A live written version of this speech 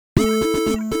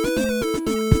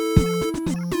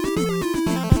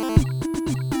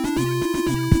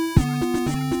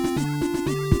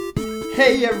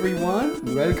Hey everyone,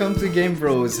 welcome to Game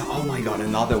Bros. Oh my god,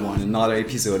 another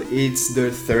episode. It's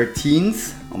the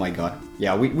 13th. Oh my god.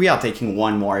 Yeah, we are taking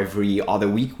one more every other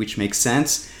week, which makes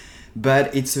sense.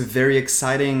 But it's a very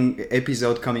exciting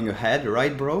episode coming ahead,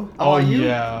 right, bro? How are you?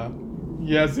 Yeah.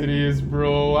 Yes, it is,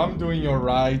 bro. I'm doing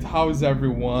alright. How is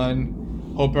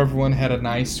everyone? Hope everyone had a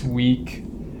nice week.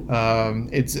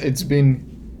 It's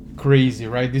been crazy,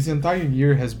 right? This entire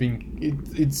year has been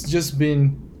it's just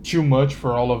been too much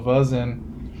for all of us,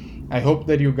 and I hope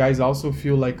that you guys also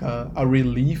feel like a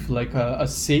relief, like a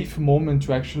safe moment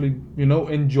to actually,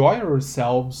 enjoy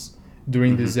ourselves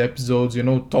during these episodes,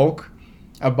 talk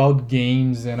about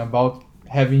games and about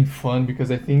having fun,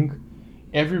 because I think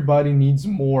everybody needs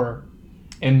more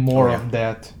and Oh more yeah. of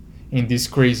that in these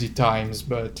crazy times.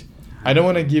 But I don't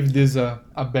want to give this a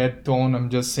bad tone. I'm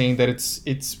just saying that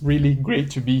it's really great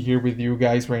to be here with you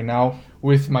guys right now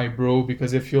with my bro,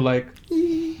 because I feel like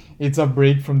it's a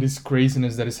break from this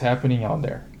craziness that is happening out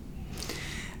there.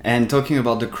 And talking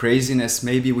about the craziness,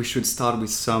 maybe we should start with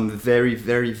some very,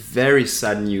 very, very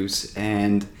sad news.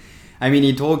 And I mean,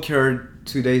 it all occurred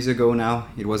 2 days ago now.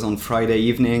 It was on Friday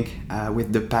evening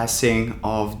with the passing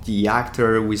of the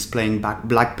actor who is playing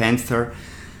Black Panther,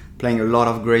 playing a lot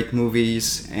of great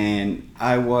movies. And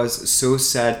I was so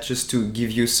sad, just to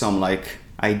give you some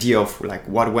idea of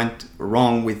what went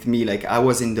wrong with me. Like, I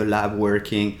was in the lab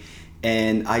working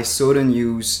and I saw the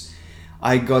news.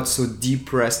 I got so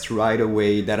depressed right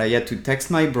away that I had to text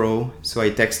my bro. So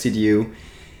I texted you.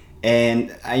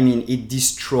 And I mean, it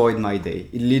destroyed my day.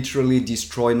 It literally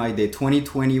destroyed my day.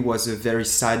 2020 was a very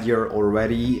sad year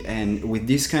already. And with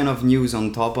this kind of news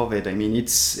on top of it, I mean,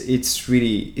 it's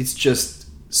just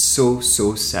so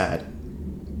sad.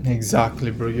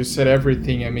 Exactly, bro. You said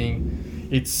everything. I mean,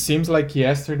 it seems like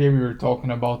yesterday we were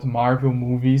talking about Marvel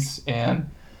movies,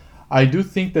 and I do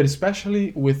think that,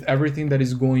 especially with everything that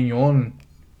is going on,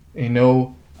 and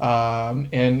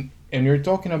you're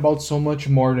talking about so much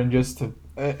more than just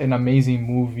an amazing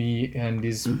movie and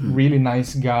this really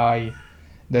nice guy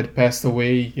that passed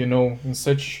away, in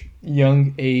such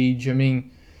young age. I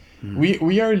mean,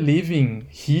 we are living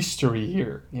history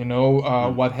here.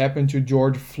 What happened to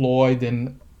George Floyd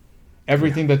and Yeah.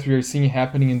 everything that we are seeing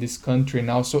happening in this country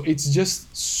now. So it's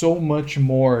just so much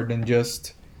more than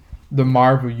just the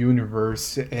Marvel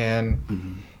universe and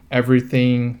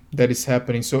everything that is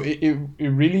happening. So it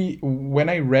really, when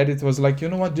I read it, was like, you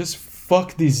know what, just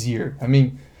fuck this year. I mean,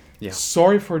 Yeah.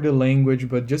 sorry for the language,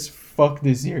 but just fuck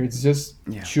this year. It's just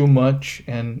Yeah. too much,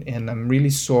 and I'm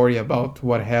really sorry about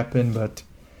what happened, but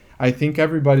I think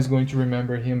everybody's going to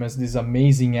remember him as this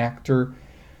amazing actor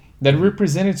that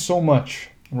represented so much,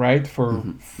 right, for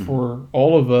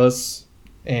all of us.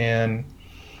 And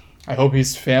I hope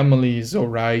his family is all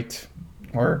right,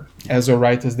 or as all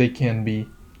right as they can be.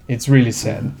 It's really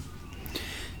sad.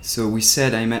 So we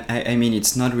said, I mean,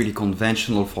 it's not really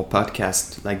conventional for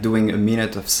podcast, like doing a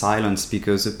minute of silence,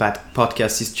 because a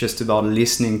podcast is just about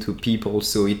listening to people.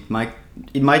 So it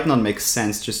might not make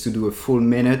sense just to do a full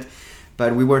minute,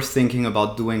 but we were thinking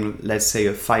about doing, let's say,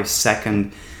 a 5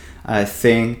 second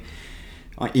thing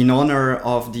in honor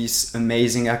of this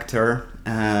amazing actor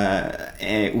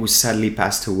who sadly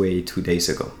passed away 2 days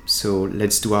ago. So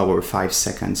let's do our 5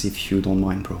 seconds if you don't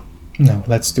mind, bro. No,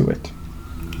 let's do it.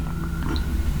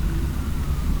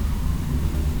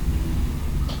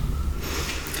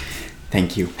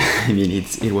 Thank you. I mean,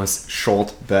 it was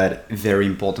short, but very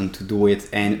important to do it.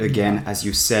 And again, as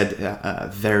you said,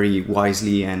 very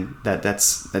wisely, and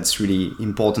that's really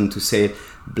important to say.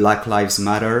 Black Lives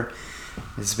Matter,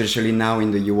 especially now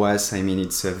in the US. I mean,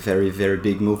 it's a very, very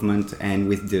big movement. And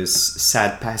with this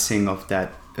sad passing of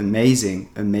that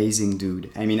amazing dude.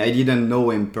 I mean, I didn't know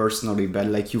him personally, but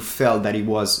like, you felt that he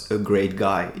was a great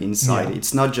guy inside. Yeah.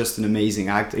 It's not just an amazing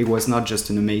actor. It was not just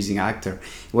an amazing actor.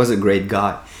 He was a great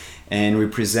guy. And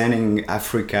representing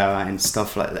Africa and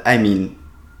stuff like that. I mean,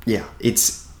 yeah,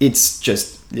 it's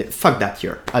just, yeah, fuck that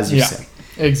year, as you Yeah, say.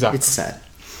 exactly. It's sad.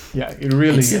 Yeah, it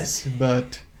really It's sad. is.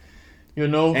 But,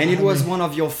 And it I was mean, one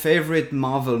of your favorite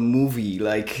Marvel movie.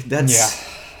 Like, yeah, that's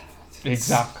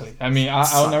exactly. I mean, it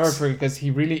I'll never sucks. forget, because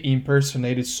he really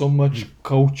impersonated so much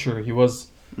culture. He was,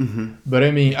 but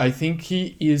I mean, I think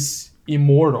he is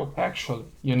immortal. Actually,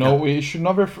 Yeah. we should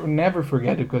never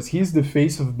forget it, because he's the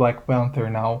face of Black Panther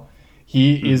now.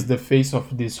 He is the face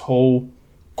of this whole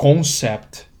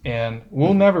concept, and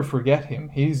we'll never forget him.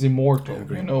 He's I immortal.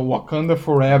 agree. Wakanda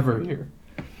forever here.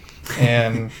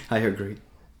 And I agree.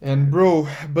 bro,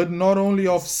 but not only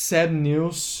of sad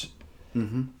news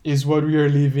is what we are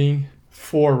living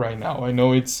for right now. I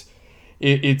know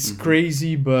it's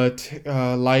crazy, but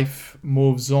life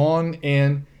moves on,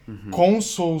 and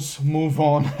consoles move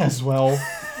on as well.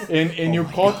 And you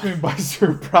caught me by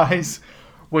surprise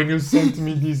when you sent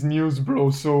me this news,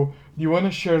 bro. So do you want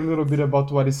to share a little bit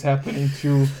about what is happening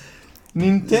to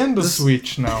Nintendo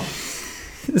Switch now?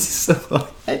 So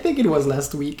I think it was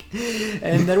last week,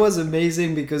 and that was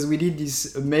amazing because we did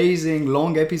this amazing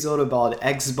long episode about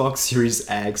Xbox Series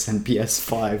X and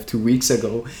PS5 2 weeks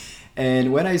ago.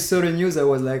 And when I saw the news, I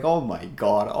was like, oh my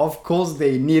god, of course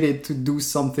they needed to do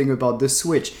something about the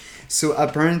Switch. So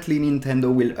apparently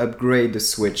Nintendo will upgrade the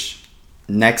Switch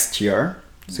next year.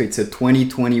 So it's a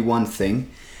 2021 thing.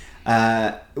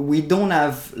 We don't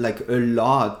have like a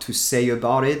lot to say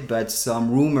about it, but some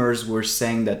rumors were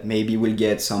saying that maybe we'll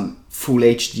get some full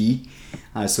HD,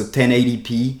 so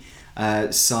 1080p,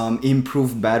 some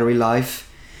improved battery life.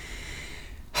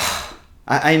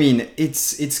 I mean,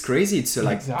 it's crazy. It's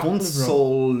like Exactly,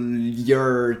 console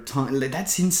year time.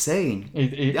 That's insane.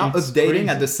 They are It's updating crazy.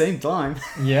 at the same time.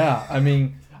 Yeah, I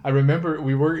mean, I remember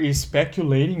we were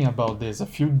speculating about this a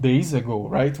few days ago,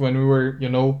 right? When we were,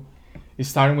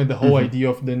 starting with the whole idea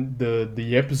of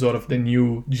the episode of the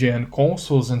new gen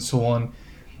consoles and so on.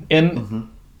 And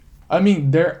I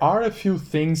mean, there are a few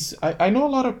things. I know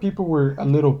a lot of people were a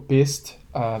little pissed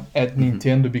at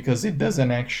Nintendo because it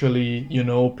doesn't actually,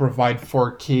 provide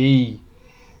 4K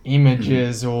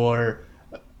images, or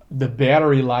the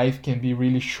battery life can be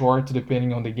really short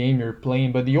depending on the game you're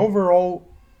playing. But the overall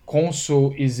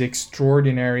console is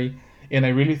extraordinary, and I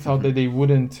really thought that they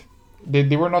wouldn't.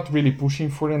 They were not really pushing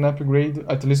for an upgrade,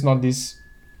 at least not this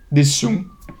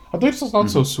soon. Although it's not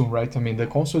so soon, right? I mean, the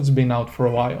console's been out for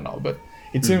a while now, but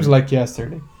it seems like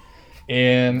yesterday.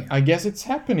 And I guess it's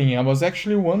happening. I was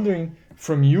actually wondering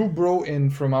from you, bro,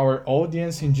 and from our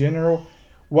audience in general,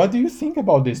 what do you think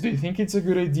about this? Do you think it's a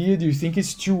good idea? Do you think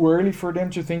it's too early for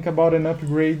them to think about an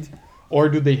upgrade? Or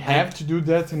do they have to do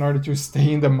that in order to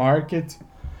stay in the market?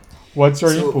 What's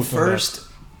your input on that? First,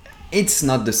 it's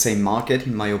not the same market,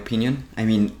 in my opinion. I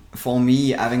mean, for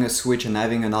me, having a Switch and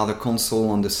having another console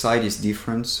on the side is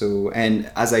different. So, and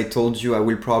as I told you, I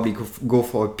will probably go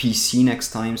for a PC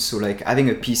next time. So, like, having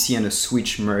a PC and a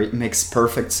Switch makes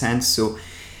perfect sense. So,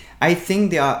 I think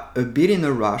they are a bit in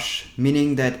a rush,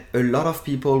 meaning that a lot of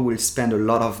people will spend a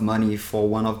lot of money for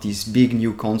one of these big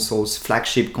new consoles,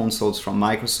 flagship consoles from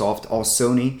Microsoft or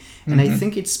Sony. And I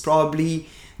think it's probably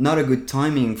not a good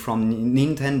timing from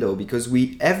Nintendo, because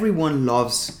everyone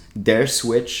loves their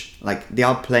Switch. Like, they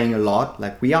are playing a lot,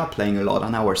 like we are playing a lot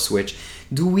on our Switch.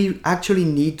 Do we actually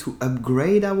need to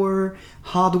upgrade our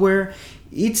hardware?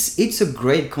 It's a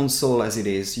great console as it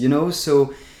is,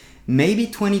 so maybe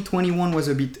 2021 was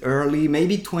a bit early.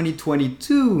 Maybe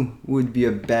 2022 would be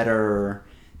a better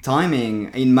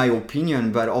timing, in my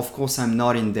opinion. But of course, I'm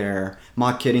not in their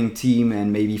marketing team,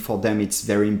 and maybe for them it's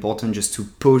very important just to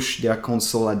push their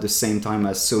console at the same time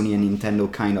as Sony and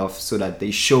Nintendo, kind of, so that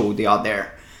they show they are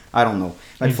there. I don't know.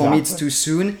 But for me, it's too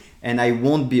soon, and I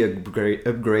won't be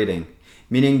upgrading.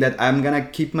 Meaning that I'm gonna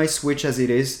keep my Switch as it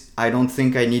is. I don't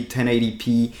think I need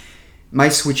 1080p. My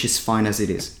Switch is fine as it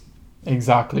is.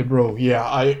 Exactly, bro. Yeah,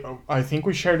 I think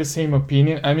we share the same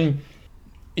opinion. I mean,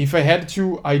 if I had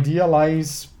to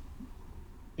idealize,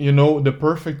 the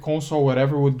perfect console,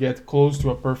 whatever would get close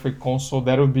to a perfect console,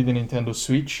 that would be the Nintendo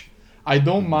Switch. I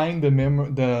don't mind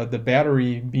the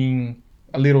battery being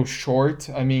a little short.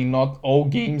 I mean, not all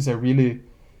games are really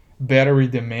battery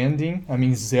demanding. I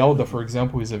mean, Zelda, for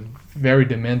example, is a very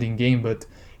demanding game, but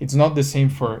it's not the same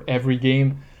for every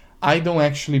game. I don't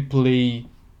actually play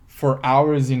for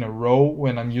hours in a row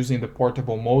when I'm using the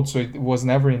portable mode, so it was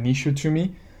never an issue to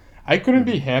me. I couldn't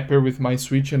be happier with my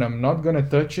Switch, and I'm not gonna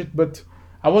touch it, but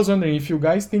I was wondering if you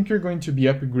guys think you're going to be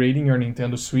upgrading your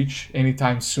Nintendo Switch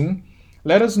anytime soon.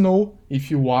 Let us know if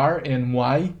you are, and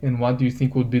why, and what do you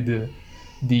think would be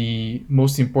the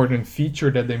most important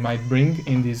feature that they might bring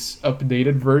in this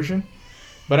updated version.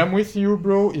 But I'm with you,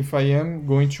 bro. If I am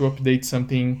going to update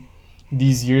something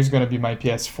this year, is gonna be my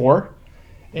PS4.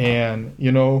 And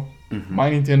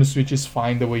my Nintendo Switch is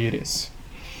fine the way it is.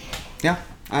 Yeah,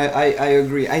 I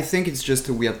agree. I think it's just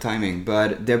a weird timing,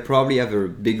 but they probably have a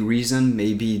big reason.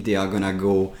 Maybe they are gonna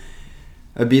go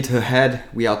a bit ahead.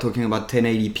 We are talking about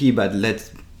 1080p, but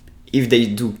if they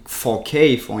do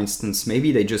 4K, for instance,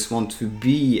 maybe they just want to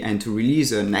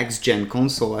release a next gen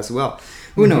console as well.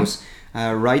 Who knows?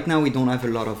 Right now we don't have a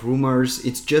lot of rumors.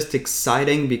 It's just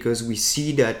exciting because we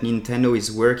see that Nintendo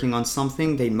is working on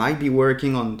something. They might be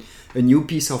working on a new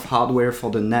piece of hardware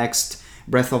for the next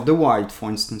Breath of the Wild, for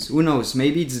instance. Who knows?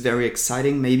 Maybe it's very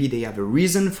exciting. Maybe they have a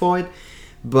reason for it.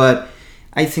 But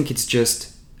I think it's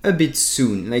just a bit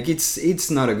soon. Like it's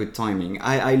not a good timing.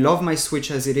 I love my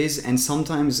Switch as it is, and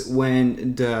sometimes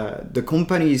when the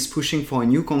company is pushing for a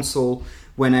new console,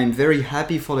 when I'm very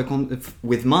happy for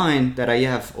with mine that I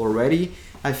have already,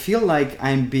 I feel like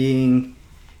I'm being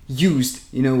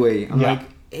used in a way. I'm like,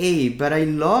 hey, but I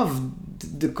love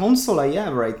the console I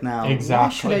have right now.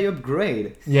 Exactly. Why should I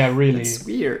upgrade? Yeah, really. It's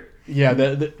weird. Yeah,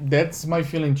 that's my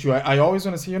feeling too. I always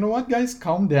want to say, you know what, guys,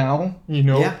 calm down.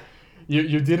 Yeah.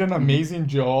 You did an amazing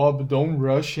job. Don't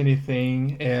rush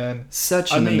anything. And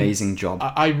such an amazing job.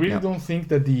 I really don't think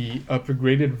that the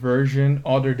upgraded version,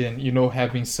 other than,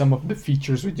 having some of the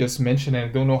features we just mentioned, and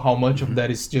I don't know how much of that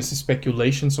is just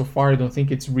speculation so far. I don't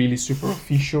think it's really super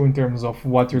official in terms of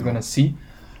what you're going to see.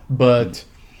 But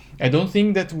I don't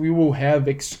think that we will have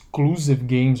exclusive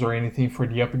games or anything for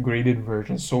the upgraded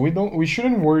version. So we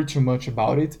shouldn't worry too much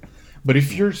about it. But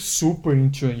if you're super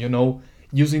into,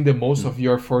 using the most of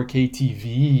your 4K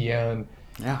TV and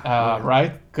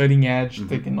right, cutting edge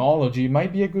technology, it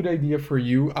might be a good idea for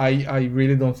you. I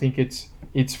really don't think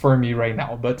it's for me right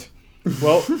now, but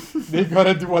well, they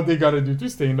gotta do what they gotta do to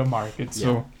stay in the market.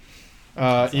 So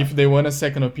if they want a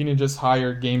second opinion, just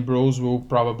hire Game Bros. Will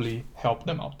probably help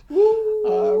them out.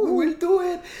 We'll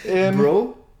do it.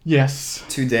 Bro, yes,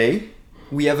 today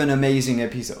we have an amazing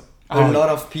episode. A lot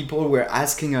of people were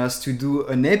asking us to do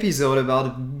an episode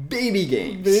about baby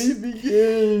games. Baby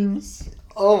games.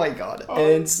 Oh my god.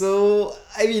 And so,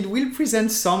 we'll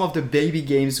present some of the baby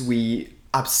games we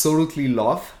absolutely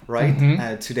love,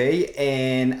 right, today.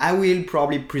 And I will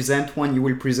probably present one, you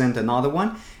will present another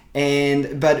one.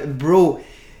 But bro,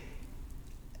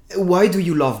 why do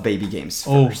you love baby games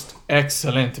first?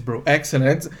 Excellent, bro.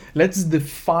 Excellent. Let's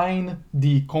define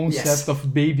the concept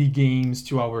of baby games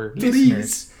to our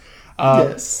listeners.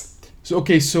 Yes.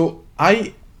 So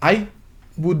I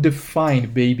would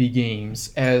define baby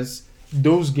games as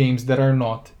those games that are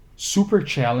not super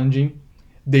challenging,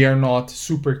 they are not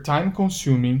super time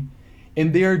consuming,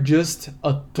 and they are just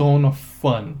a ton of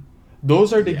fun.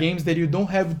 Those are the games that you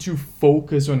don't have to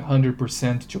focus on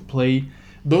 100% to play.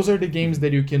 Those are the games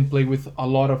that you can play with a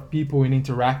lot of people and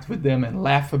interact with them and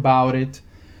laugh about it.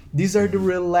 These are the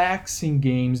relaxing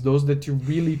games, those that you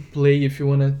really play if you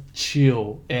want to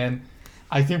chill. And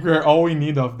I think we are all in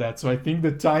need of that. So I think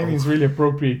the timing is really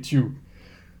appropriate too.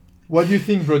 What do you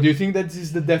think, bro? Do you think that this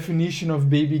is the definition of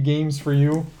baby games for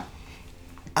you?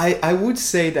 I would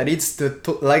say that it's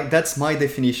that's my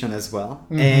definition as well.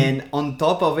 And on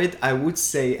top of it, I would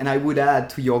say, and I would add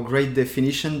to your great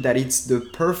definition, that it's the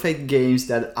perfect games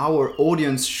that our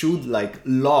audience should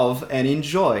love and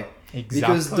enjoy. Exactly.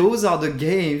 Because those are the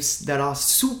games that are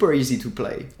super easy to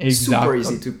play. Exactly. Super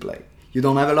easy to play. You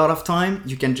don't have a lot of time,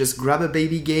 you can just grab a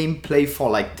baby game, play for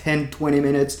 10-20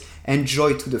 minutes,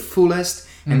 enjoy to the fullest,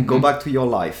 and go back to your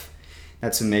life.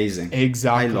 That's amazing.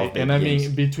 Exactly. I love baby and games.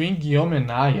 Between Guillaume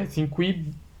and I think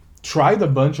we tried a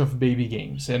bunch of baby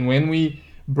games. And when we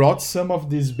brought some of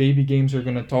these baby games we're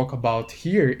going to talk about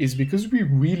here, is because we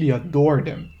really adore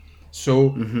them.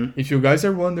 So if you guys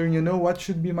are wondering, what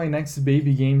should be my next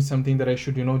baby game, something that I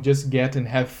should, just get and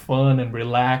have fun and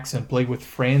relax and play with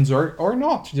friends, or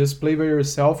not, just play by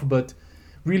yourself, but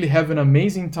really have an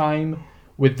amazing time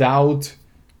without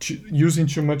using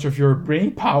too much of your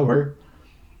brain power,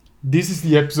 this is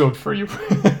the episode for you.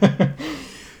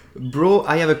 Bro,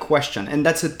 I have a question, and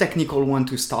that's a technical one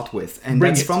to start with. And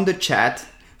Bring that's it. from the chat,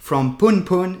 from Pun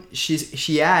Pun.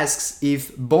 She asks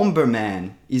if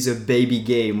Bomberman is a baby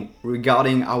game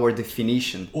regarding our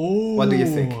definition. Oh, what do you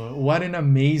think? What an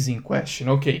amazing question.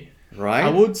 Okay. Right? I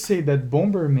would say that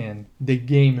Bomberman, the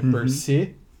game per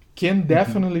se, can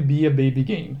definitely be a baby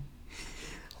game.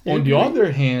 On the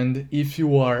other hand, if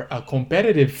you are a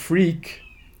competitive freak,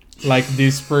 like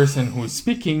this person who is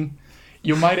speaking,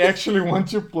 you might actually want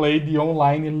to play the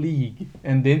online league,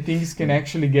 and then things can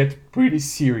actually get pretty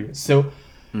serious. So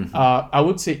I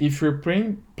would say if you're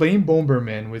playing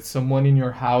Bomberman with someone in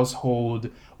your household,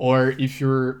 or if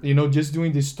you're just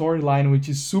doing the storyline, which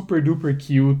is super duper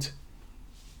cute,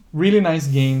 really nice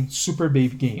game, super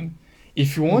baby game.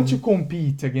 If you want to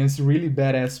compete against really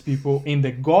badass people in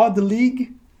the God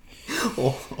League,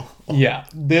 yeah,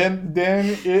 then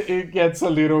it gets a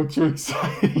little too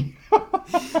exciting.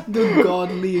 The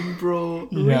God League, bro.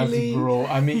 Really? Yes, bro.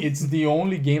 It's the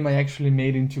only game I actually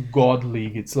made into God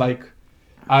League. It's like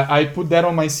I put that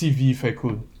on my CV if I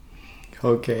could.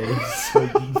 Okay,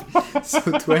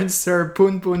 so to answer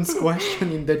Pun Pun's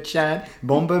question in the chat,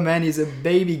 Bomberman is a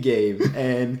baby game,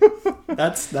 and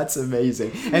that's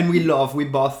amazing. And we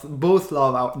both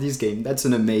love this game. That's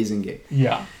an amazing game.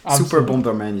 Yeah, Super absolutely.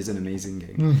 Bomberman is an amazing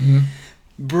game.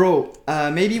 Bro,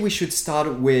 maybe we should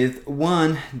start with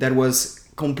one that was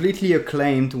completely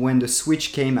acclaimed when the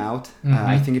Switch came out.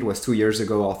 I think it was 2 years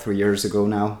ago or 3 years ago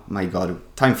now. My God,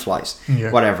 time flies.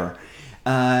 Yeah. Whatever.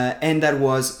 And that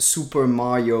was Super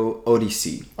Mario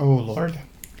Odyssey. Oh, Lord.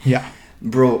 Yeah.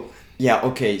 Bro, yeah,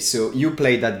 okay, so you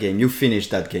played that game. You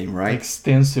finished that game, right?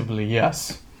 Extensively,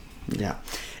 yes. Yeah.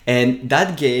 And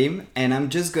that game, and I'm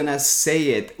just gonna say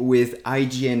it with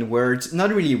IGN words,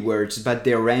 not really words, but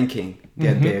their ranking,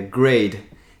 their grade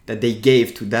that they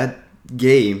gave to that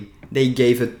game, they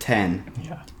gave a 10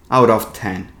 out of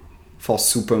 10 for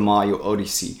Super Mario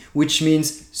Odyssey, which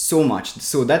means so much.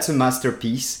 So that's a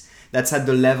masterpiece. That's at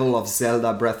the level of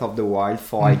Zelda Breath of the Wild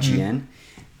for IGN.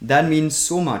 That means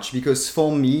so much because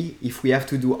for me, if we have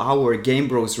to do our Game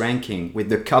Bros ranking with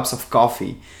the cups of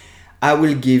coffee, I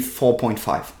will give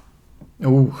 4.5.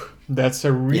 Oh, that's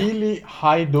a really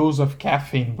high dose of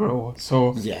caffeine, bro.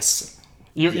 So yes,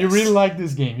 you really like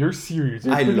this game. You're serious.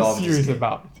 You're pretty serious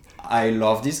about it. I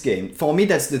love this game. For me,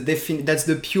 that's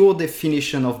the pure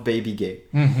definition of baby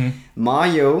game.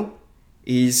 Mario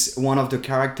is one of the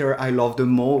characters I love the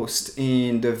most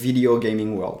in the video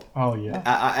gaming world. Oh yeah.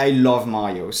 I love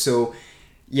Mario. So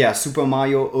yeah, Super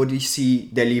Mario Odyssey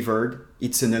delivered.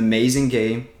 It's an amazing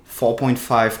game.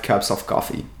 4.5 cups of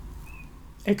coffee.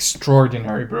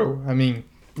 Extraordinary, bro. I mean,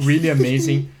 really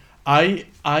amazing. I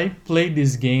played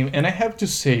this game and I have to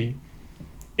say,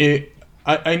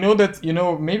 I know that,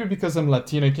 maybe because I'm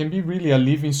Latino, it can be really a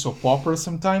living soap opera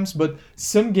sometimes, but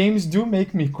some games do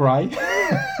make me cry.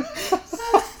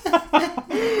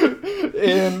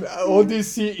 And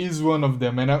Odyssey is one of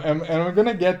them. And I'm going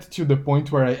to get to the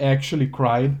point where I actually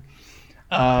cried.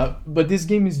 But this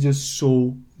game is just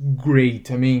so great.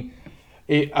 I mean,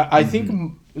 I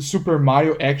think Super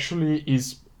Mario actually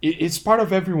it's part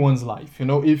of everyone's life.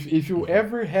 If you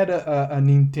ever had a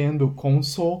Nintendo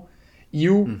console,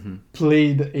 you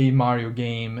played a Mario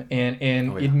game and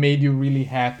it made you really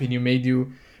happy, and it made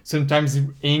you sometimes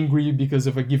angry because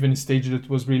of a given stage that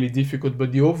was really difficult.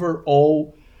 But the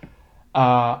overall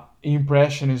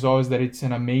impression is always that it's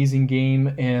an amazing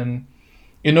game, and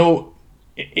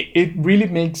it really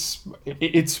makes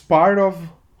it's part of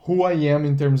who I am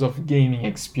in terms of gaming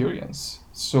experience.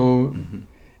 So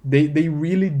they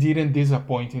really didn't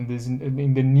disappoint in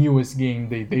the newest game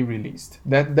they released.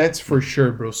 That's for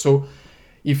sure, bro. So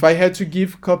if I had to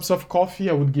give cups of coffee,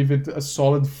 I would give it a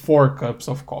solid 4 cups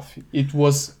of coffee. It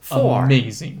was 4.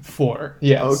 Amazing. 4,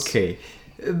 yes. Okay.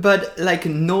 But like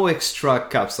no extra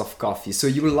cups of coffee. So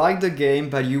you like the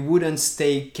game, but you wouldn't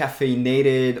stay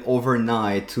caffeinated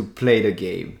overnight to play the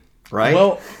game, right?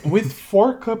 Well, with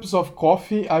 4 cups of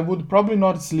coffee, I would probably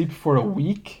not sleep for a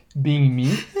week, being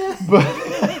me.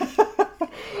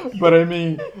 But I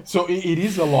mean, so it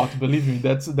is a lot. Believe me,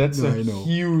 that's a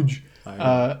huge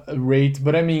rate.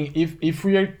 But I mean, if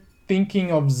we are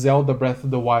thinking of Zelda Breath of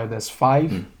the Wild as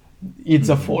 5, it's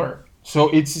a 4. So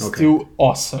it's still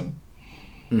awesome.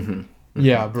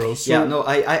 Yeah, bro. So, yeah, no,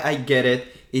 I get it.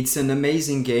 It's an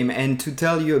amazing game. And to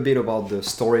tell you a bit about the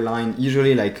storyline,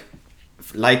 usually like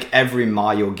every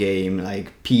Mario game,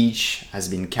 like Peach has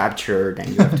been captured and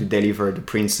you have to deliver the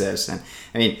princess. And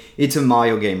I mean, it's a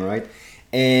Mario game, right?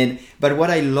 But what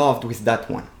I loved with that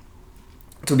one,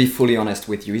 to be fully honest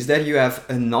with you, is that you have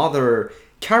another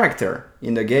character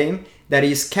in the game that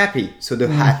is Cappy. So the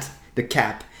hat, the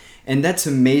cap. And that's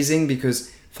amazing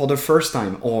because for the first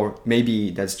time, or maybe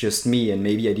that's just me and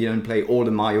maybe I didn't play all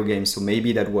the Mario games, so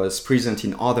maybe that was present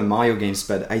in other Mario games,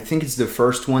 but I think it's the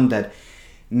first one that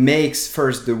makes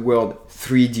first the world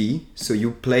 3D, so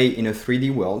you play in a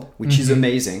 3D world, which is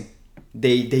amazing.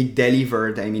 They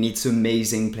delivered. I mean, it's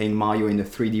amazing playing Mario in a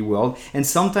 3D world, and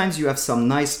sometimes you have some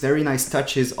very nice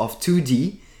touches of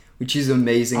 2D, which is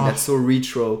amazing. That's so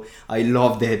retro. I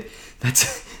loved it.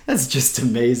 That's just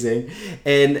amazing.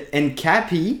 And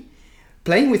Cappy,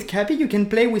 playing with Cappy, you can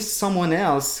play with someone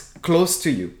else close to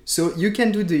you, so you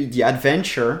can do the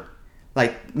adventure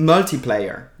like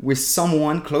multiplayer with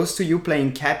someone close to you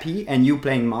playing Cappy and you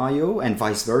playing Mario and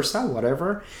vice versa,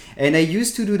 whatever. And I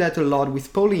used to do that a lot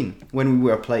with Pauline when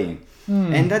we were playing.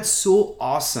 And that's so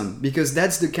awesome because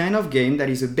that's the kind of game that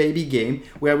is a baby game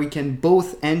where we can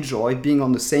both enjoy being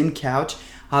on the same couch,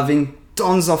 having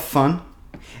tons of fun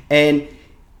and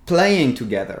playing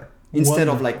together instead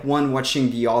of like one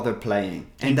watching the other playing.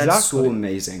 And that's so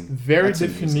amazing. Very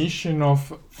definition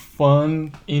of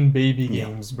fun in baby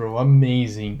games, bro.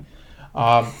 Amazing.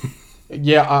 I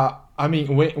mean,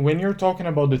 when you're talking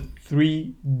about the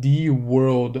 3D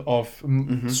world of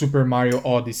Super Mario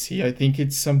Odyssey, I think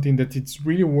it's something that it's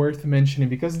really worth mentioning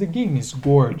because the game is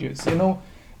gorgeous.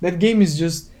 That game is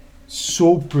just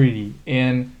so pretty.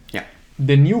 And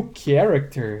the new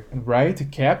character, right,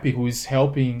 Cappy, who is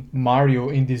helping Mario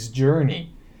in this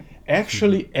journey,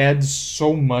 actually adds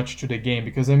so much to the game.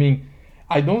 Because I mean,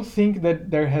 I don't think that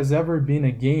there has ever been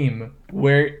a game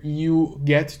where you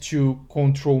get to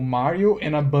control Mario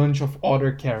and a bunch of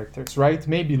other characters, right?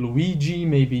 Maybe Luigi,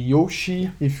 maybe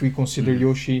Yoshi, if we consider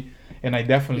Yoshi, and I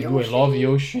definitely do. I love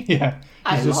Yoshi. Yeah,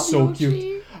 he's just so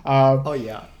cute. Oh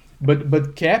yeah.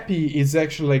 But Cappy is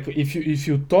actually like, if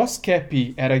you toss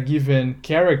Cappy at a given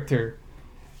character,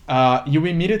 you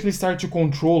immediately start to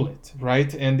control it,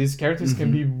 right? And these characters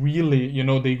can be really,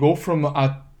 they go from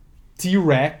a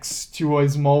T-Rex to a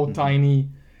small tiny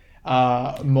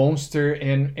monster,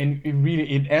 and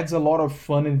it adds a lot of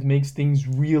fun and it makes things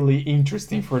really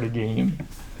interesting for the game.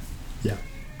 Yeah.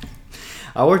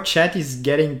 Our chat is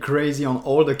getting crazy on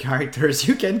all the characters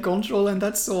you can control, and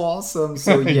that's so awesome.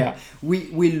 So yeah,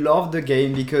 we love the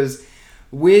game because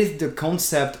with the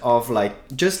concept of like,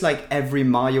 just like every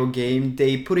Mario game,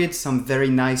 they put in some very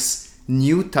nice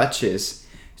new touches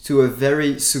to a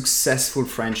very successful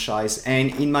franchise.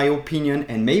 And in my opinion,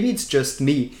 and maybe it's just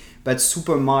me, but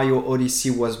Super Mario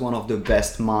Odyssey was one of the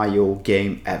best Mario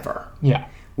game ever. Yeah.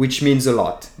 Which means a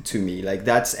lot to me. Like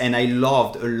and I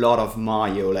loved a lot of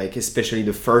Mario, like especially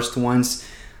the first ones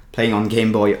playing on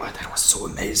Game Boy. Oh, that was so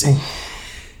amazing.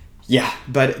 Yeah,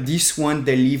 but this one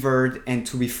delivered, and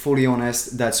to be fully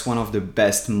honest, that's one of the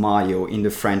best Mario in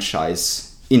the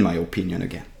franchise, in my opinion,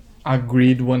 again.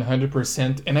 Agreed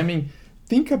 100%. And I mean,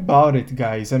 think about it,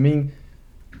 guys. I mean,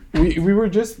 we were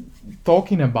just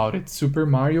talking about it. Super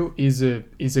Mario is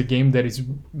a game that is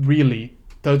really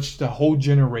touched a whole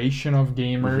generation of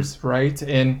gamers, right?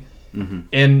 And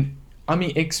I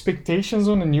mean, expectations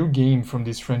on a new game from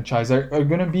this franchise are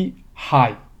gonna be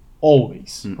high,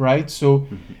 always, right? So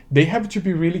they have to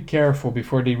be really careful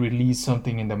before they release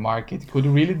something in the market. It could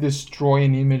really destroy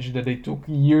an image that they took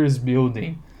years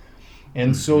building.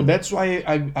 And so that's why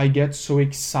I get so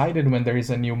excited when there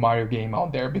is a new Mario game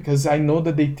out there, because I know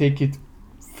that they take it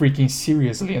freaking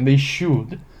seriously, and they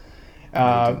should.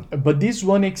 But this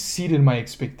one exceeded my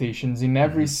expectations in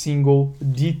every single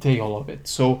detail of it.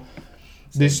 So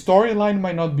the storyline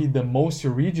might not be the most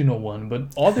original one, but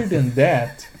other than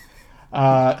that,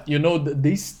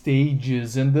 these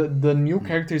stages and the new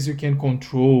characters you can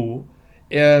control,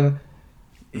 and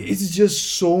it's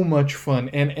just so much fun.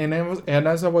 And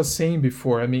as I was saying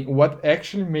before, I mean, what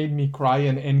actually made me cry,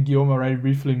 and Guillaume already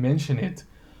briefly mentioned it,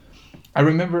 I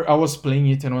remember I was playing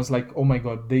it and I was like, oh my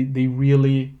god, they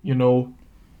really,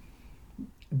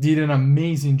 did an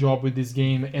amazing job with this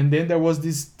game. And then there was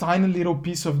this tiny little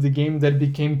piece of the game that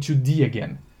became 2D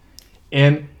again.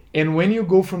 And when you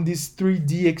go from this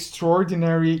 3D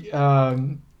extraordinary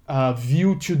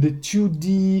view to the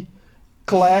 2D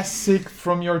classic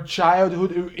from your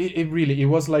childhood, it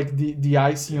was like the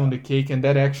icing on the cake, and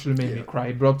that actually made me cry.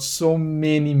 It brought so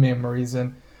many memories,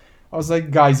 and I was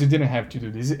like, guys, you didn't have to do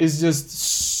this. It's just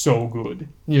so good,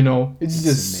 It's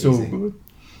just amazing. So good.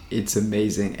 It's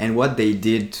amazing. And what they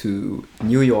did to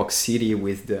New York City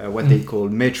with what they call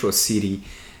Metro City,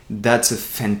 that's a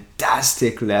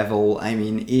fantastic level. I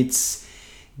mean,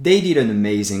 they did an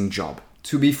amazing job,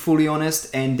 to be fully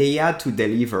honest, and they had to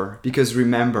deliver, because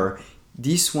remember,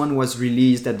 this one was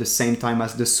released at the same time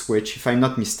as the Switch, if I'm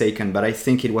not mistaken, but I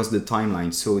think it was the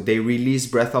timeline. So they released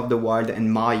Breath of the Wild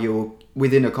and Mario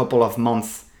within a couple of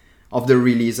months of the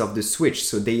release of the Switch.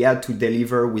 So they had to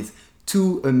deliver with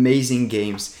two amazing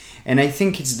games. And I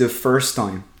think it's the first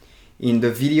time in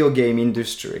the video game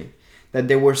industry that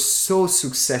they were so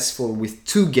successful with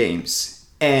two games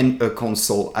and a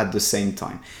console at the same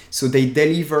time. So they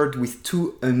delivered with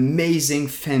two amazing,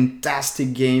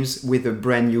 fantastic games with a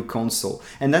brand new console.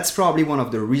 And that's probably one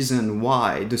of the reasons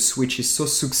why the Switch is so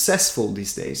successful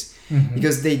these days.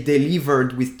 Because they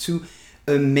delivered with two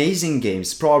amazing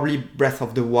games, probably Breath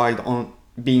of the Wild on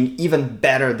being even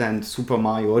better than Super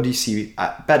Mario Odyssey,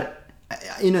 but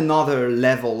in another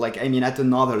level, at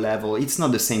another level. It's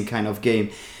not the same kind of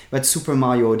game, but Super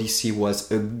Mario Odyssey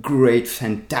was a great,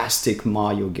 fantastic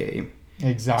Mario game.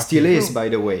 Exactly. Still is, by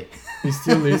the way. It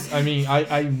still is. I mean,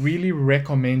 I really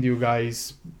recommend you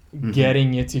guys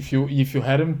getting it if you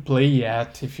hadn't played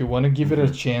yet. If you want to give it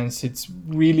a chance, it's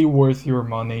really worth your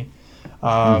money.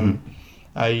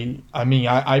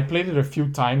 I played it a few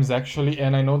times actually,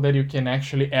 and I know that you can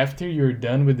actually, after you're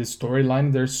done with the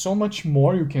storyline, there's so much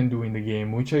more you can do in the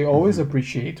game, which I always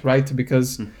appreciate, right?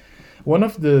 Because one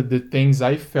of the things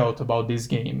I felt about this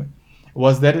game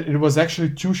was that it was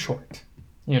actually too short.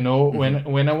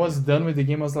 When I was done with the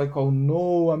game, I was like, oh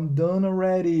no, I'm done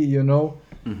already, And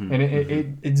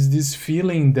it's this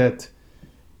feeling that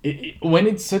when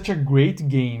it's such a great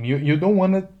game, you don't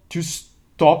want to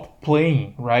stop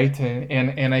playing, right?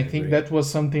 And I think agree. that was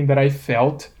something that I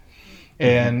felt,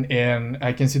 and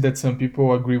I can see that some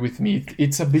people agree with me.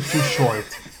 It's a bit too short.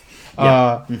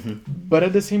 But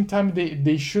at the same time,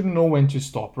 they should know when to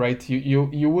stop, right?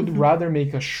 You would rather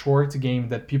make a short game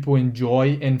that people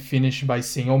enjoy and finish by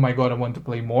saying, "Oh my God, I want to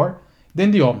play more,"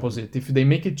 than the opposite. If they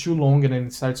make it too long and then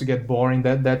it starts to get boring,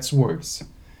 that's worse.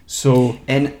 So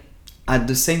And at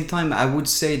the same time, I would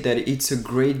say that it's a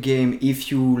great game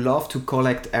if you love to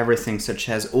collect everything, such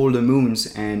as all the moons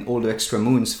and all the extra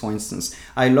moons, for instance.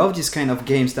 I love these kind of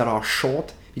games that are short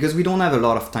because we don't have a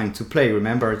lot of time to play.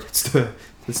 Remember,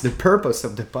 it's the purpose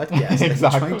of the podcast. That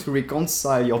Exactly. you're trying to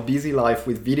reconcile your busy life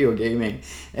with video gaming.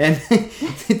 And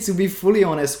to be fully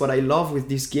honest, what I love with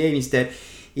this game is that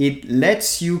it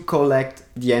lets you collect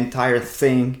the entire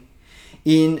thing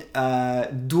in a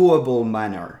doable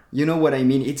manner. You know what I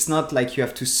mean? It's not like you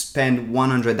have to spend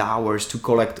 100 hours to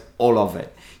collect all of it.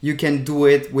 You can do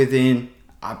it within,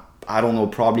 I don't know,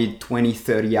 probably 20,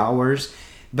 30 hours.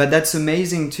 But that's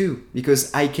amazing too,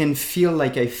 because I can feel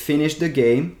like I finished the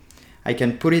game. I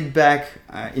can put it back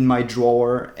in my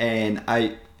drawer and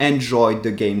I enjoyed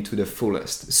the game to the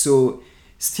fullest. So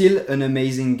still an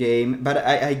amazing game, but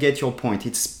I get your point.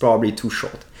 It's probably too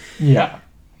short. yeah.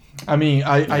 I mean,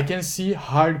 I can see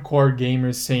hardcore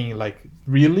gamers saying like,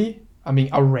 really? I mean,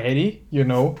 already,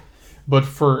 But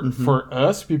for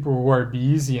us, people who are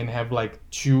busy and have like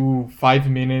 5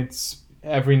 minutes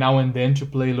every now and then to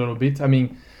play a little bit, I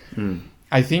mean,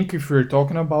 I think if you're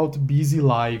talking about busy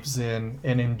lives and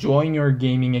enjoying your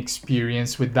gaming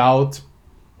experience without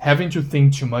having to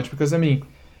think too much, because I mean,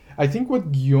 I think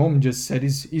what Guillaume just said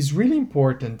is really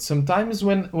important. Sometimes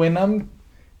when I'm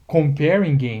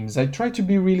comparing games, I try to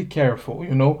be really careful,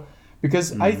 because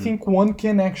I think one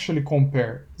can actually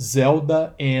compare Zelda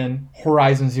and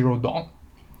Horizon Zero Dawn.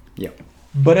 Yeah.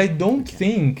 But I don't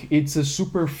think it's a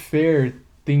super fair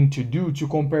thing to do to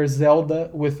compare Zelda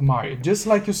with Mario, just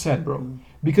like you said, bro.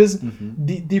 Because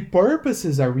the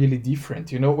purposes are really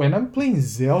different. When I'm playing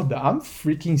Zelda, I'm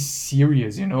freaking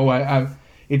serious.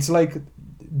 It's like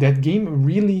that game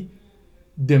really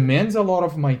demands a lot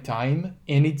of my time,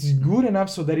 and it's good enough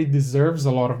so that it deserves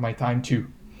a lot of my time too.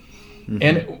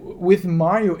 And with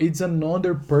Mario, it's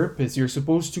another purpose. You're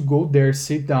supposed to go there,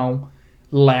 sit down,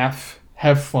 laugh,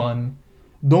 have fun.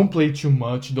 Don't play too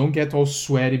much. Don't get all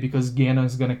sweaty because Ganon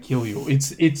is gonna kill you.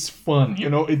 It's fun,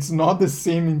 It's not the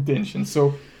same intention.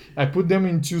 So I put them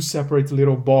in two separate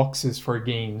little boxes for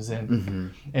games,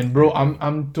 and bro,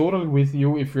 I'm totally with you.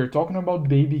 If you're talking about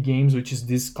baby games, which is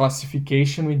this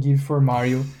classification we give for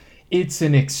Mario, it's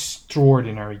an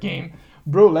extraordinary game.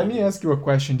 Bro, let me ask you a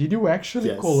question. Did you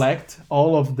actually collect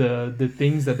all of the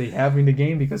things that they have in the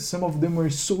game? Because some of them were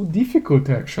so difficult,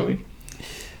 actually.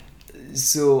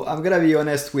 So I'm gonna be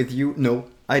honest with you. No,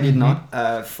 I did not,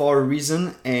 for a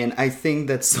reason, and I think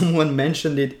that someone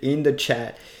mentioned it in the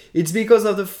chat. It's because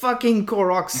of the fucking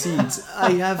Korok seeds.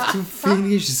 I have to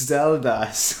finish Zelda.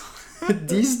 So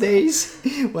these days,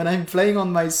 when I'm playing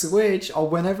on my Switch, or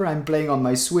whenever I'm playing on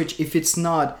my Switch, if it's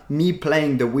not me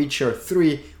playing The Witcher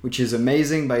 3, which is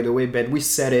amazing, by the way, but we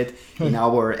said it in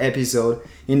our episode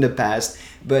in the past,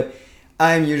 but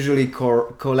I'm usually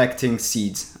collecting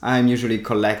seeds. I'm usually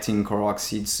collecting Korok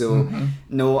seeds. So,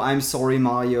 no, I'm sorry,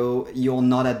 Mario. You're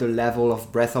not at the level of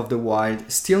Breath of the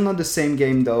Wild. Still not the same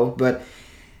game, though, but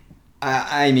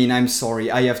I mean, I'm sorry,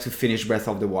 I have to finish Breath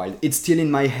of the Wild. It's still in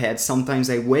my head.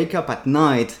 Sometimes I wake up at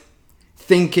night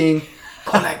thinking,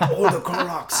 collect all the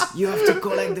Koroks. You have to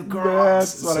collect the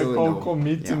Koroks. That's what I call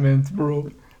commitment,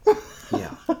 bro. Yeah,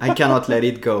 I cannot let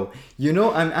it go.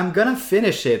 I'm gonna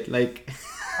finish it. Like,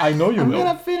 I know you I'm will.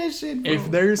 gonna finish it, bro. If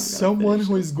there is someone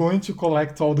who is going to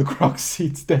collect all the Korok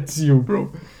seeds, that's you,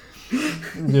 bro.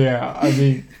 Yeah, I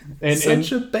mean...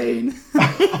 Such a pain.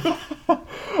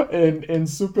 And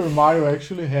Super Mario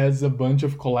actually has a bunch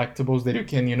of collectibles that you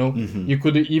can, you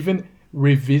could even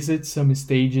revisit some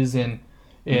stages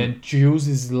and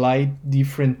choose slight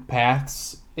different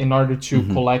paths in order to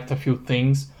collect a few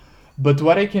things. But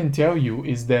what I can tell you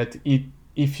is that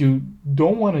if you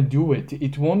don't want to do it,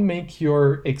 it won't make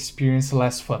your experience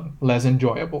less fun, less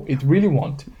enjoyable. It really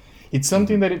won't. It's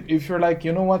something that if you're like,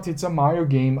 you know what, it's a Mario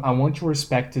game, I want to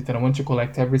respect it and I want to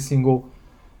collect every single,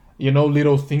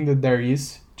 little thing that there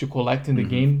is to collect in the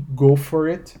game, go for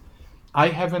it. I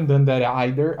haven't done that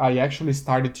either. I actually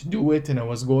started to do it and I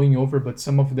was going over, but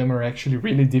some of them are actually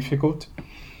really difficult.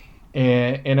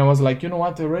 And I was like, you know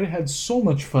what, I already had so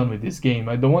much fun with this game.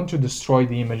 I don't want to destroy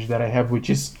the image that I have, which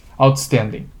is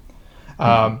outstanding.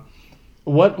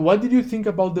 What did you think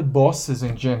about the bosses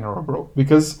in general, bro?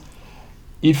 Because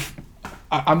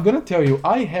I'm gonna tell you,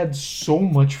 I had so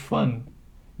much fun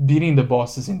beating the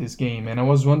bosses in this game, and I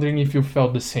was wondering if you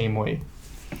felt the same way.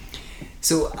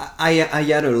 So I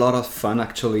had a lot of fun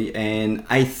actually, and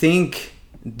I think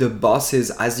the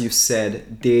bosses, as you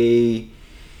said,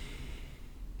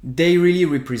 they really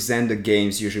represent the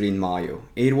games usually in Mario.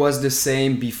 It was the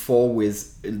same before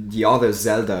with the other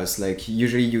Zeldas. Like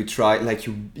usually you try, like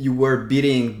you were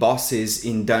beating bosses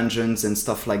in dungeons and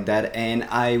stuff like that. And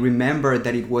I remember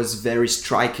that it was very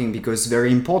striking because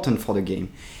very important for the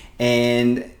game.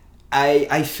 And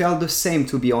I felt the same,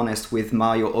 to be honest, with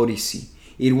Mario Odyssey.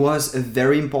 It was a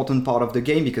very important part of the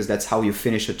game because that's how you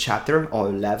finish a chapter or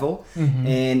a level.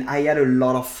 And I had a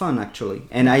lot of fun actually.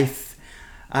 And I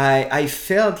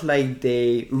felt like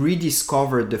they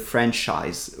rediscovered the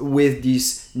franchise with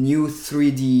this new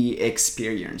 3D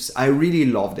experience. I really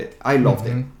loved it. I loved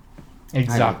it.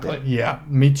 Exactly. Yeah,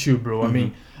 me too, bro. I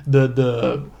mean,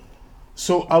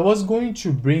 so I was going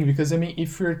to bring, because I mean,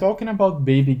 if we're talking about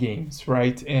baby games,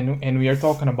 right, and we are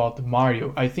talking about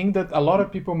Mario, I think that a lot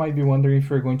of people might be wondering if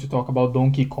we're going to talk about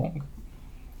Donkey Kong.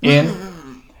 And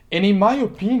in my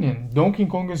opinion, Donkey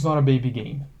Kong is not a baby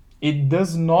game. It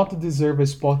does not deserve a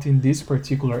spot in this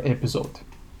particular episode.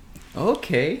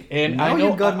 Okay. And now I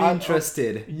know you got me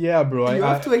interested. Yeah, bro. You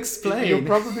have to explain. You'll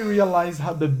probably realize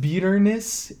how the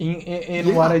bitterness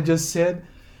in what I just said.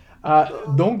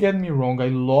 Don't get me wrong, I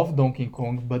love Donkey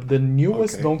Kong, but the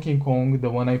newest Donkey Kong, the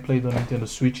one I played on Nintendo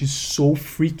Switch, is so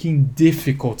freaking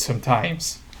difficult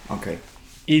sometimes. Okay.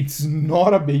 It's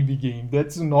not a baby game.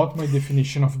 That's not my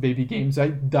definition of baby games. I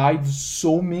died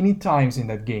so many times in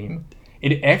that game.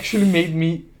 It actually made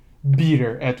me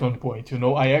bitter at one point, you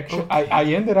know. I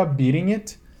ended up beating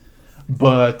it,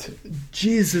 but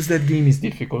Jesus, that game is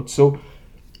difficult. So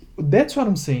that's what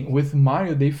I'm saying. With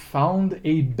Mario, they found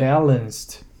a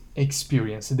balanced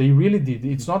experience. They really did.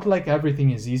 It's not like everything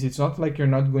is easy. It's not like you're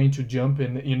not going to jump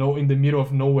in, you know, in the middle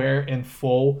of nowhere and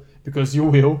fall, because you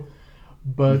will.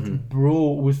 But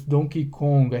bro, with Donkey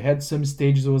Kong, I had some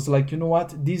stages I was like, you know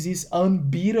what? This is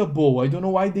unbeatable. I don't know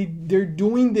why they're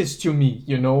doing this to me,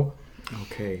 you know?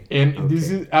 Okay. And this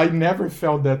is, I never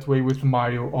felt that way with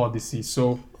Mario Odyssey.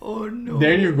 So oh no.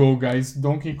 There you go, guys.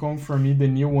 Donkey Kong, for me, the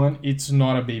new one, it's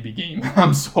not a baby game.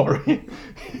 I'm sorry.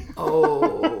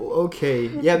 Oh,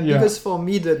 okay. Yeah, because for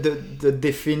me the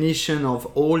definition of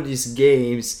all these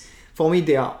games, for me,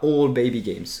 they are all baby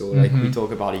games. So, like, we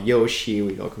talk about Yoshi,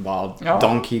 we talk about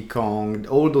Donkey Kong,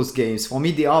 all those games. For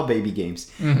me, they are baby games.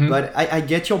 But I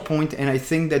get your point, and I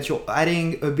think that you're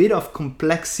adding a bit of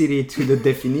complexity to the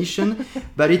definition,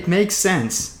 but it makes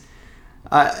sense.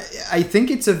 I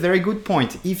think it's a very good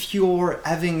point. If you're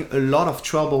having a lot of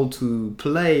trouble to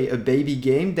play a baby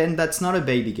game, then that's not a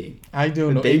baby game. I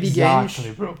don't know. Baby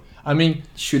exactly, bro. I mean,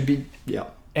 should be,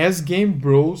 as game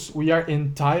bros, we are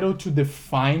entitled to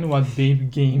define what baby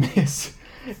game is.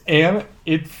 And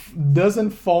it doesn't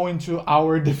fall into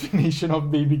our definition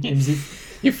of baby games.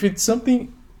 If it's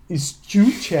something is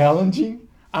too challenging,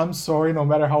 I'm sorry, no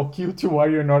matter how cute you are,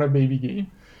 you're not a baby game.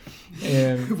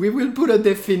 And we will put a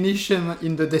definition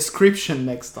in the description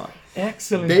next time.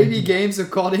 Excellent. Baby games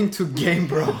according to Game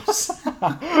Bros.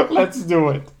 Let's do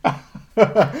it.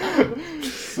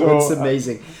 So, that's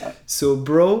amazing. So,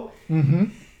 bro,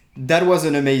 that was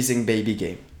an amazing baby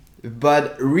game.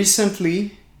 But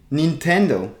recently,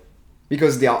 Nintendo,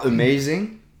 because they are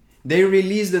amazing, they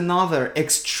released another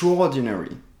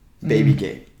extraordinary baby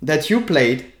game that you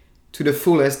played to the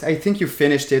fullest. I think you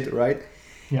finished it, right?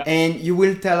 Yeah. And you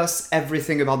will tell us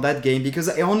everything about that game, because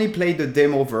I only played the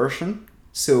demo version,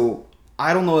 so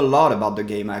I don't know a lot about the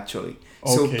game actually.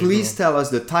 Okay, so please tell us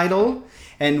the title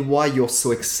and why you're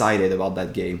so excited about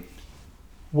that game.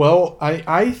 Well,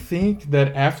 I think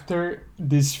that after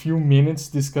these few minutes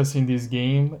discussing this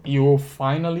game, you will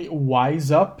finally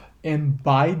wise up and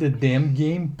buy the damn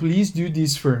game. Please do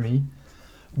this for me,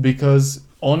 because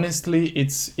honestly,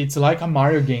 it's like a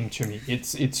Mario game to me.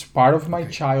 It's part of my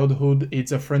childhood.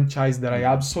 It's a franchise that I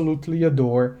absolutely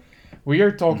adore. We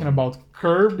are talking about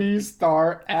Kirby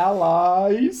Star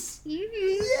Allies.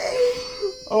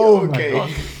 Oh my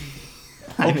god.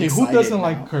 Okay, who doesn't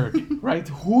like Kirby, right?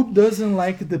 Who doesn't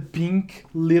like the pink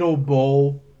little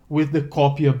ball with the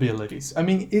copy abilities? I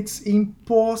mean, it's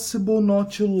impossible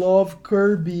not to love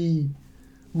Kirby.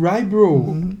 Right,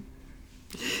 bro?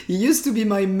 He used to be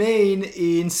my main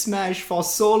in Smash for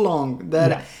so long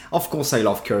that, of course, I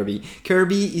love Kirby.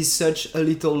 Kirby is such a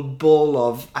little ball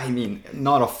of, I mean,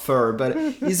 not of fur, but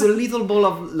he's a little ball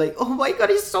of, like, oh my god,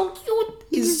 he's so cute.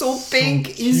 He's so pink.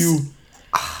 So cute.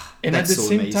 And at the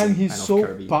same time, he's so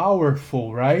Kirby.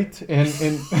 Powerful, right? And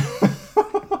he's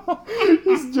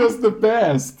just the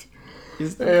best.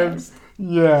 He's the best.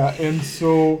 Yeah, and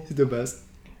so He's the best.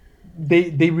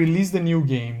 they released a new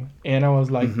game, and I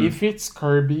was like, if it's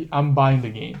Kirby, I'm buying the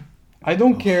game. I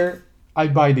don't care. I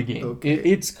buy the game. Okay.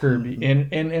 It's Kirby,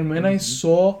 and when I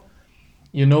saw,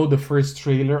 the first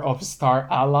trailer of Star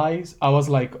Allies, I was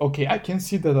like, okay, I can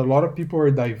see that a lot of people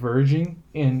are diverging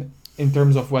in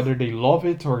terms of whether they love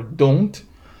it or don't.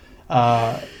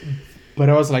 But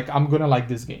I was like, I'm gonna like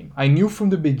this game. I knew from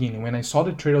the beginning when I saw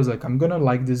the trailer, I was like, I'm gonna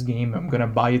like this game. I'm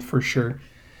gonna buy it for sure.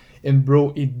 And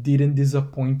bro, it didn't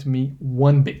disappoint me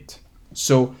one bit.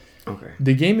 So Okay.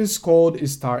 the game is called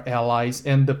Star Allies,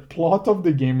 and the plot of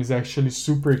the game is actually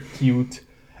super cute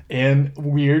and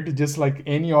weird, just like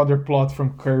any other plot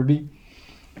from Kirby.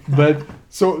 But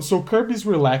so Kirby's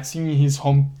relaxing in his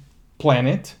home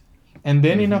planet, and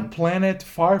then in a planet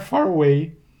far, far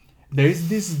away, there's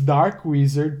this dark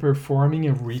wizard performing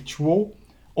a ritual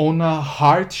on a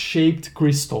heart-shaped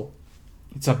crystal.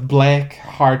 It's a black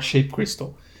heart-shaped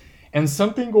crystal. And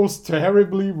something goes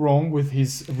terribly wrong with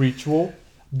his ritual.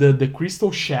 The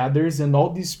crystal shatters and all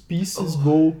these pieces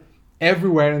go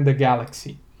everywhere in the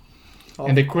galaxy.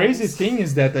 And the crazy thing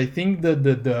is that I think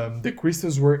the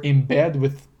crystals were in bed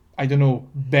with, I don't know,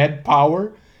 bad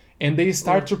power, and they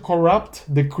start to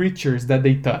corrupt the creatures that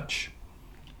they touch.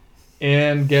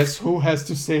 And guess who has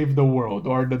to save the world,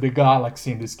 or the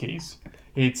galaxy in this case?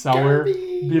 It's our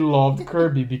beloved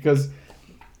Kirby, because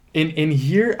in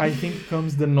here I think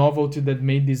comes the novelty that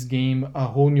made this game a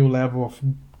whole new level of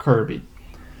Kirby.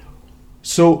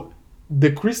 So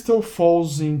the crystal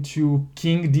falls into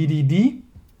King Dedede,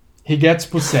 he gets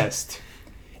possessed.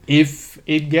 If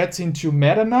it gets into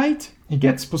Meta Knight, he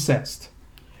gets possessed.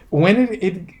 When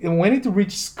it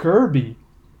reaches Kirby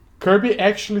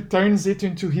actually turns it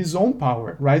into his own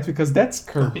power, right? Because that's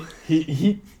Kirby.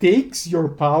 He takes your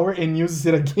power and uses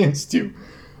it against you.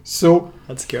 So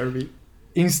That's Kirby.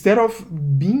 instead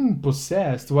of being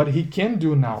possessed, what he can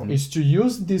do now is to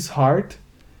use this heart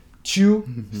to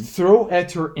throw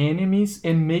at your enemies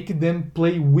and make them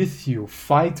play with you,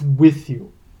 fight with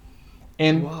you.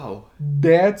 And Wow.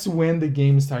 that's when the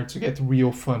game starts to get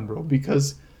real fun, bro,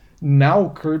 because now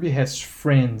Kirby has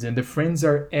friends, and the friends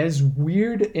are as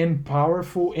weird and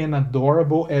powerful and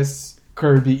adorable as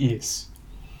Kirby is.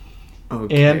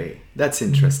 Okay. And- That's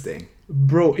interesting.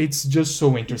 Bro, it's just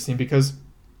so interesting because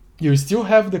you still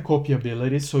have the copy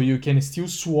ability, so you can still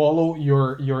swallow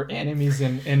your enemies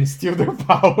and steal their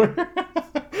power.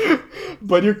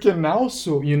 But you can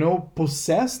also,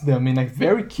 possess them in a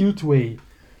very cute way.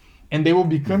 And they will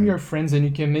become your friends, and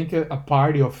you can make a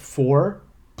party of 4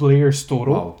 players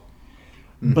total. Wow.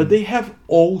 But they have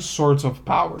all sorts of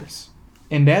powers.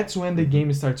 And that's when the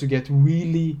game starts to get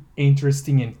really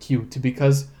interesting and cute,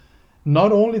 because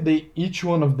not only each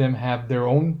one of them have their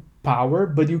own power,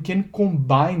 but you can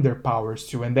combine their powers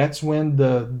too. And that's when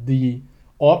the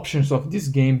options of this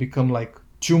game become like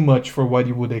too much for what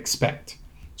you would expect.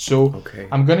 So Okay.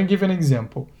 I'm gonna give an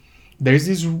example. There's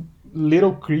this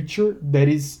little creature that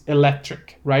is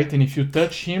electric, right? And if you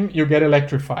touch him, you get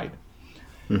electrified.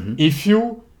 If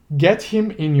you get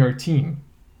him in your team,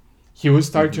 he will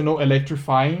start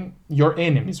electrifying your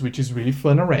enemies, which is really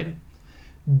fun already.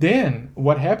 Then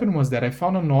what happened was that I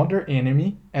found another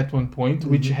enemy at one point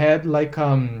which had like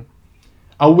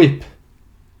a whip.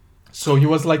 So he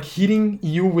was like hitting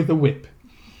you with a whip.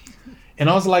 And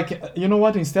I was like, you know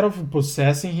what? Instead of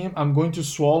possessing him, I'm going to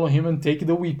swallow him and take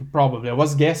the whip, probably. I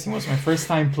was guessing. It was my first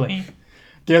time playing.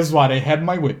 Guess what? I had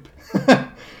my whip.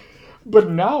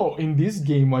 But now, in this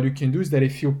game, what you can do is that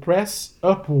if you press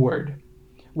upward,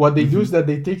 what they do is that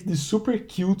they take this super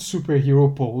cute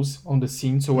superhero pose on the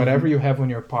scene, so whatever you have on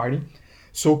your party.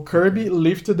 So Kirby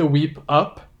lifted the whip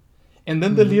up, and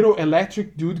then the little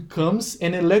electric dude comes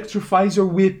and electrifies your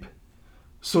whip.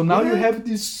 So now you have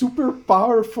this super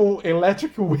powerful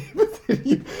electric whip that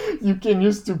you can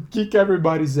use to kick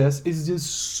everybody's ass. It's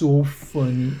just so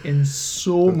funny and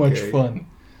so much fun.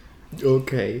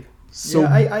 Okay. So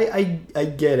yeah, I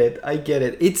get it. I get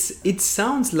it. It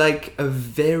sounds like a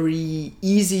very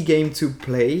easy game to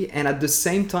play, and at the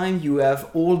same time you have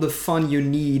all the fun you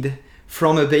need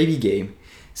from a baby game.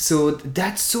 So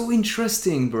that's so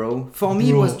interesting, bro. For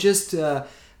me, it was just a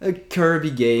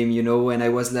Kirby game, and I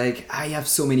was like, I have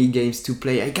so many games to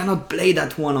play. I cannot play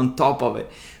that one on top of it.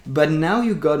 But now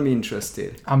you got me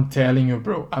interested. I'm telling you,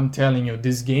 bro. I'm telling you,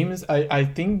 this game is. I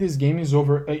think this game is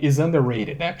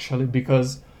underrated actually,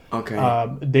 because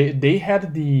they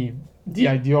had the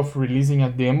idea of releasing a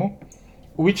demo,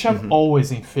 which I'm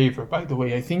always in favor, by the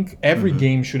way. I think every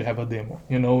game should have a demo.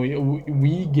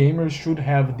 We gamers should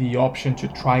have the option to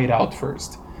try it out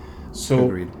first. So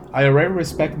Agreed. I already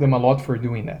respect them a lot for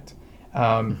doing that.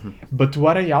 But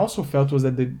what I also felt was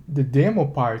that the demo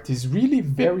part is really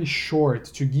very short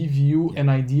to give you an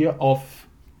idea of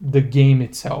the game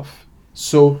itself.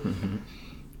 So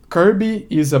Kirby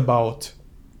is about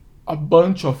a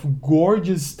bunch of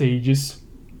gorgeous stages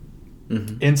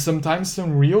and sometimes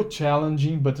some real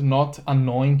challenging but not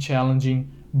annoying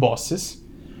challenging bosses.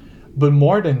 But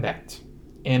more than that,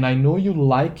 and I know you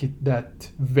like it that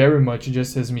very much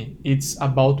just as me, it's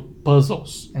about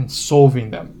puzzles and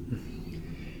solving them.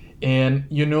 And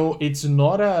it's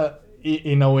not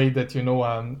in a way that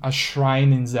a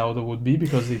shrine in Zelda would be,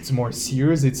 because it's more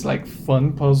serious, it's like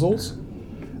fun puzzles.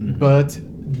 But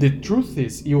the truth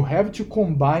is, you have to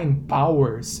combine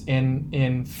powers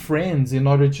and friends in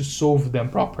order to solve them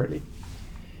properly.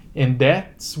 And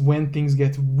that's when things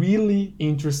get really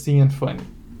interesting and funny.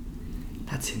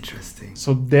 That's interesting.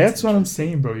 So that's what I'm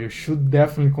saying, bro. You should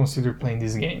definitely consider playing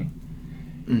this game.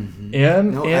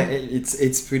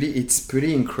 It's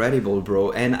pretty incredible,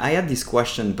 bro. And I had this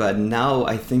question, but now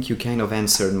I think you kind of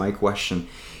answered my question.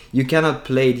 You cannot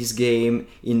play this game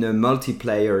in a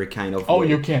multiplayer kind of way. Oh,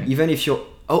 you can. Even if you're...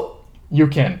 Oh. You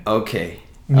can. Okay.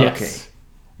 Yes. Okay.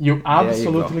 You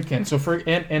absolutely can. So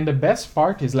and the best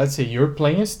part is, let's say you're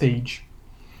playing a stage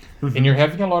and you're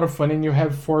having a lot of fun and you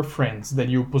have 4 friends that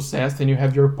you possessed and you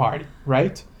have your party,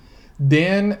 right?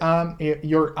 Then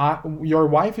your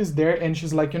wife is there and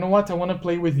she's like, you know what, I want to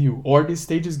play with you. Or this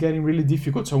stage is getting really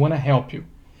difficult, so I want to help you.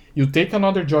 You take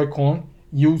another Joy-Con,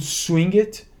 you swing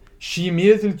it. She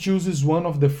immediately chooses one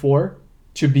of the 4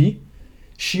 to be.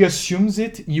 She assumes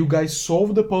it, you guys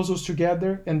solve the puzzles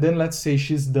together, and then let's say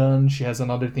she's done, she has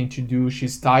another thing to do,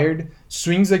 she's tired,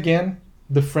 swings again,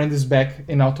 the friend is back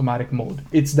in automatic mode.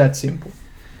 It's that simple.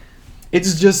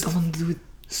 It's just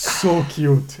so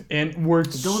cute and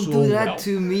works so well. Don't do that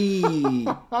to me.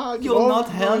 You're not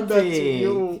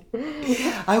helping.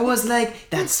 I was like,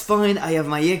 that's fine, I have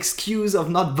my excuse of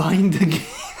not buying the game.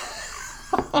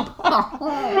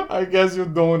 I guess you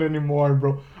don't anymore,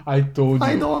 bro. I told you.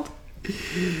 I don't.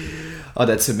 Oh,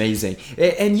 that's amazing.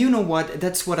 And you know what?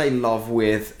 That's what I love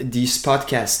with this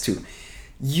podcast too.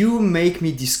 You make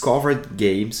me discover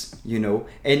games,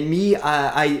 and me,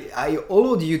 I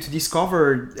allowed you to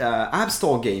discover App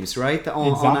Store games, right,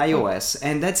 on iOS.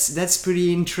 And that's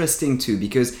pretty interesting too,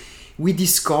 because we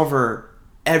discover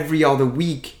every other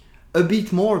week a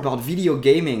bit more about video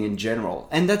gaming in general.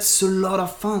 And that's a lot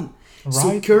of fun. Right.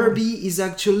 So Kirby is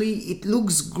actually, it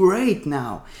looks great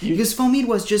now. Because for me, it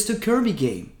was just a Kirby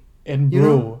game. And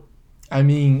bro, I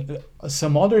mean,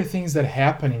 some other things that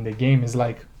happen in the game is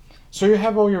like, so you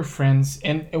have all your friends,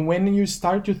 and when you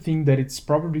start to think that it's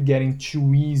probably getting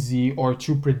too easy or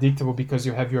too predictable because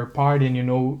you have your party and you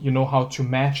know how to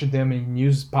match them and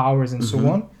use powers and so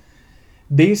on,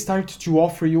 they start to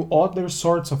offer you other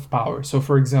sorts of powers. So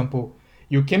for example,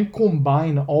 you can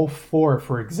combine all 4,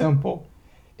 for example.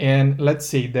 And let's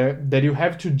say that you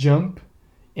have to jump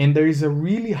and there is a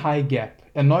really high gap,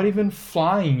 and not even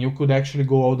flying you could actually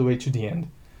go all the way to the end.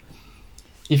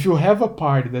 If you have a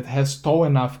party that has tall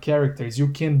enough characters, you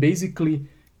can basically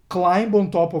climb on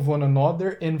top of one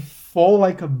another and fall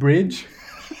like a bridge.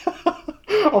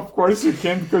 Of course you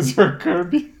can, because you're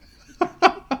Kirby.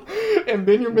 And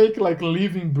then you make like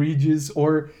living bridges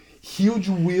or huge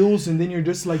wheels, and then you're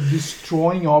just like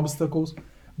destroying obstacles.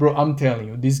 Bro, I'm telling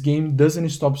you, this game doesn't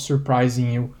stop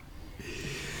surprising you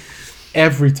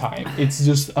every time. It's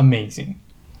just amazing.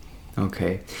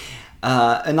 Okay.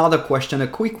 Another question, a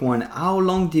quick one. How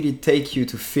long did it take you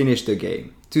to finish the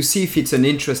game? To see if it's an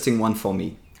interesting one for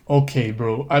me. Okay,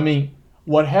 bro. I mean,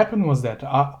 what happened was that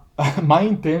my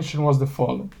intention was the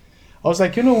following. I was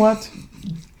like, you know what?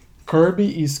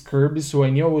 Kirby is Kirby, so I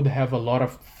knew I would have a lot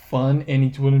of fun and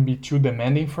it wouldn't be too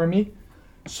demanding for me.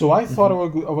 So I thought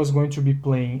I was going to be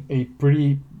playing a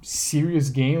pretty serious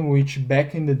game, which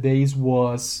back in the days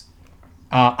was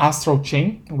Astral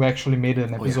Chain. We actually made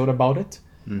an episode about it,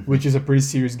 which is a pretty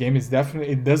serious game.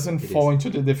 It doesn't fall into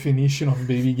the definition of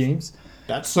baby games.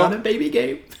 That's not a baby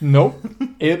game. No.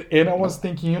 And I was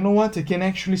thinking, you know what? I can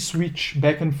actually switch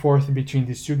back and forth between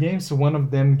these 2 games. So one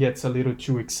of them gets a little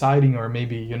too exciting or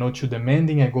maybe, too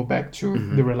demanding. I go back to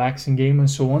the relaxing game and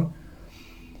so on.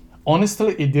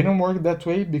 Honestly, it didn't work that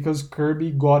way because Kirby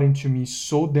got into me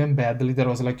so damn badly that I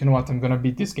was like, you know what, I'm gonna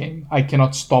beat this game. I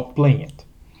cannot stop playing it.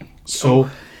 So,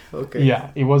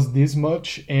 yeah, it was this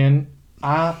much, and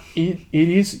it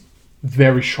is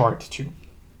very short too.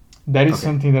 That is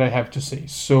something that I have to say.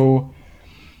 So,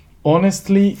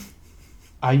 honestly,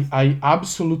 I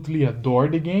absolutely adore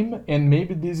the game, and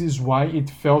maybe this is why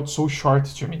it felt so short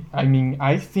to me. I mean,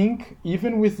 I think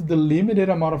even with the limited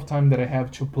amount of time that I have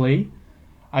to play,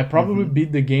 I probably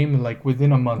beat the game like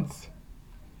within a month.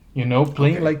 You know,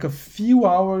 playing Okay. like a few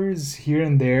hours here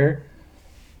and there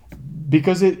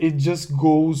because it just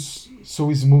goes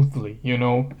so smoothly, you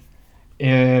know.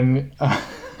 And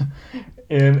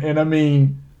and I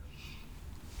mean,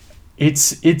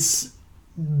 it's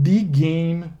the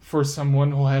game for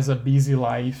someone who has a busy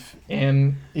life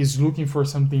and is looking for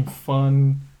something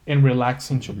fun and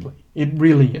relaxing to play. It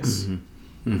really is.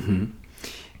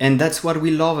 And that's what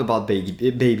we love about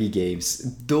baby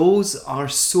games. Those are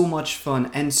so much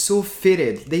fun and so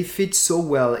fitted. They fit so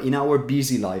well in our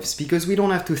busy lives because we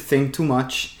don't have to think too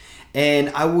much. And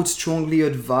I would strongly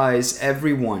advise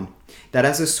everyone that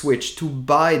has a Switch to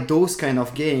buy those kind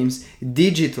of games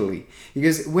digitally.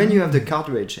 Because when you have the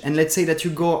cartridge, and let's say that you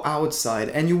go outside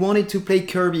and you wanted to play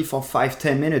Kirby for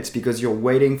 5-10 minutes because you're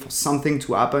waiting for something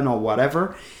to happen or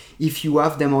whatever, if you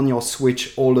have them on your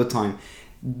Switch all the time,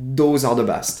 those are the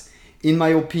best. In my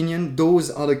opinion, those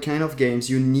are the kind of games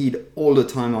you need all the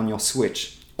time on your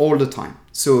Switch. All the time.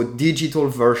 So digital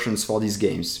versions for these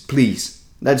games, please.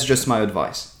 That's just my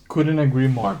advice. Couldn't agree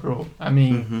more, bro. I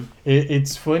mean,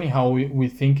 it's funny how we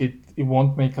think it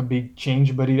won't make a big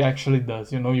change, but it actually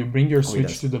does. You know, you bring your Oh, it Switch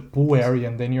does. to the pool area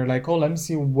and then you're like, oh, let me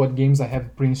see what games I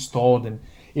have pre-installed, and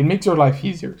it makes your life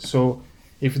easier. So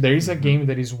if there is a game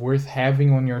that is worth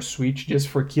having on your Switch just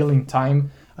for killing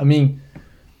time, I mean,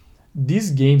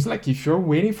 these games, like if you're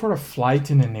waiting for a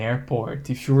flight in an airport,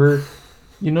 if you're,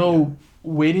 you know,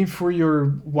 waiting for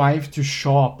your wife to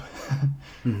shop,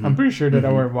 I'm pretty sure that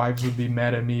our wives would be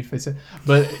mad at me if I said,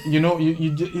 but you know,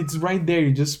 it's right there.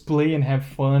 You just play and have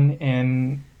fun,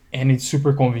 and it's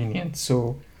super convenient.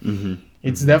 So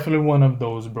it's definitely one of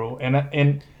those, bro.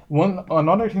 And one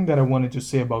another thing that I wanted to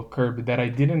say about Kirby that I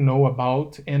didn't know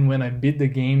about, and when I beat the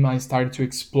game, I started to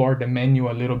explore the menu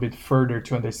a little bit further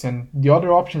to understand the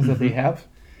other options that they have.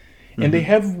 And they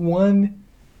have one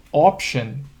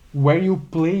option where you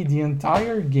play the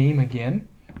entire game again,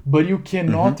 but you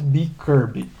cannot be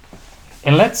Kirby.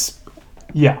 And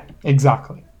yeah,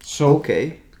 exactly. So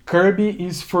Okay. Kirby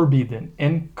is forbidden,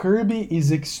 and Kirby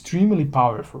is extremely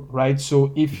powerful, right?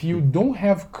 So if you don't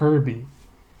have Kirby,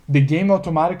 the game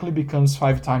automatically becomes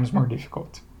 5 times more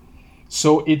difficult.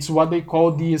 So it's what they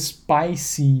call the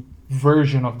spicy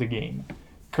version of the game.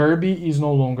 Kirby is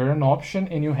no longer an option,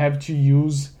 and you have to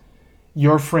use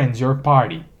your friends, your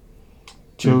party,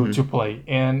 to play,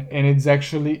 and it's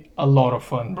actually a lot of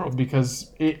fun, bro,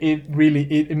 because it really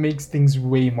it makes things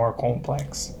way more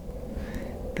complex.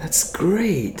 That's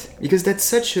great because that's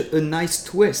such a nice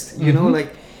twist. You know,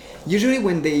 like usually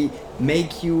when they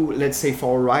make you, let's say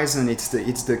for Horizon, it's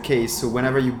the case. So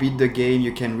whenever you beat the game,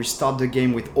 you can restart the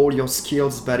game with all your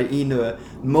skills, but in a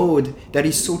mode that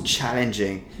is so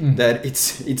challenging that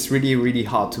it's really really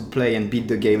hard to play and beat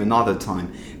the game another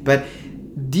time. But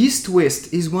this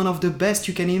twist is one of the best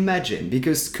you can imagine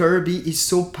because Kirby is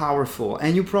so powerful,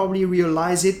 and you probably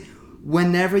realize it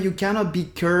whenever you cannot be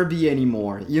Kirby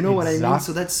anymore. You know what I mean?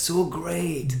 So that's so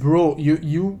great. Bro,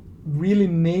 you really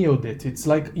nailed it. It's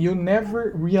like you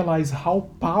never realize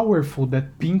how powerful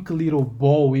that pink little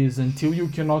ball is until you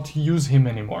cannot use him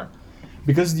anymore.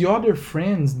 Because the other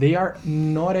friends, they are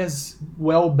not as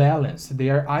well balanced. They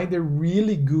are either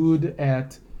really good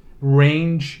at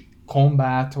range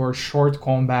combat or short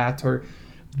combat, or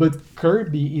but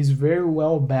Kirby is very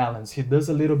well balanced. He does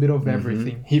a little bit of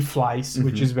everything. He flies,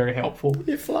 which is very helpful.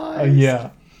 He flies.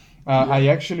 Yeah. I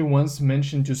actually once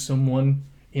mentioned to someone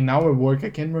in our work, I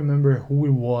can't remember who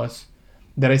it was,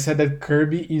 that I said that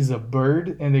Kirby is a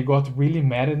bird, and they got really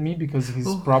mad at me because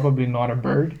he's probably not a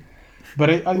bird. But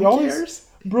I Who always, cares?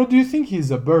 bro, do you think he's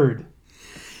a bird?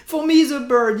 For me, he's a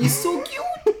bird. He's so cute.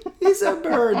 He's a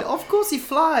bird. Of course, he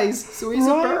flies, so he's a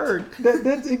bird.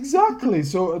 That's exactly.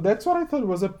 So that's what I thought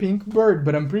was a pink bird,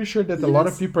 but I'm pretty sure that a lot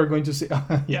of Yes. people are going to say,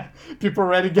 yeah, people are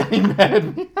already getting mad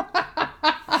at me.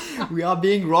 We are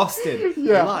being roasted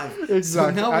live. Exactly. So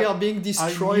now we are being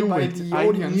destroyed by the I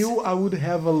audience. knew I would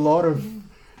have a lot of,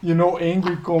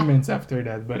 angry comments after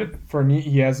that. But for me,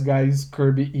 yes, guys,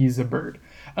 Kirby is a bird.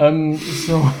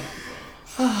 So.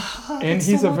 And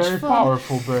he's so a much very fun.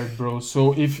 powerful bird, bro.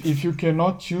 So if you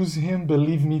cannot choose him,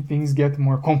 believe me, things get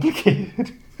more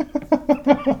complicated.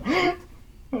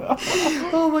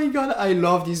 Oh my god, I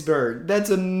love this bird. That's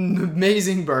an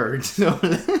amazing bird. So,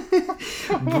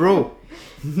 bro,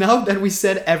 now that we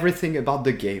said everything about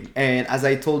the game, and as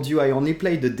I told you, I only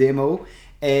played the demo,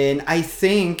 and I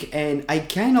think, and I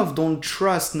kind of don't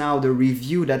trust now the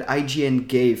review that IGN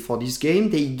gave for this game.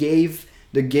 They gave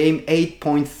the game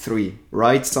 8.3,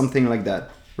 right? Something like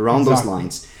that, around those Exactly.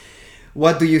 lines.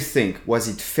 What do you think? Was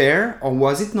it fair or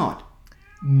was it not?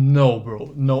 No,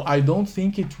 bro. No, I don't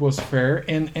think it was fair.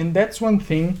 And that's one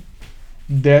thing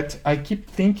that I keep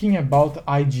thinking about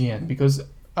IGN because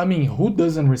I mean, who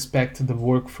doesn't respect the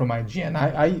work from IGN?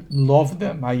 I love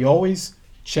them. I always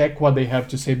check what they have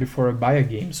to say before I buy a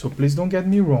game, so please don't get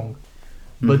me wrong.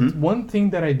 But one thing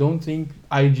that I don't think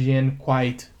IGN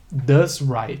quite does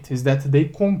right is that they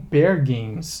compare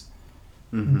games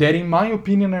that, in my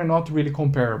opinion, are not really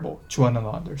comparable to one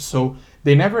another. So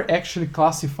they never actually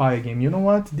classify a game. You know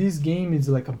what? This game is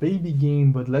like a baby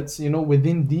game, but let's,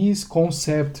 within this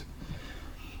concept.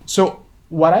 So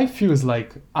what I feel is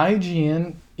like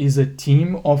IGN is a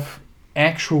team of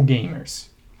actual gamers,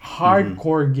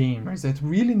 hardcore gamers that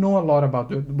really know a lot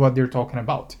about what they're talking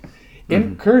about.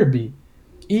 And Kirby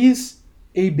is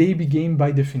a baby game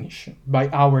by definition, by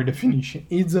our definition.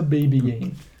 It's a baby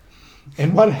game.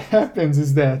 And what happens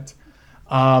is that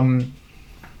I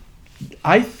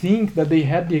think that they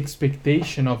had the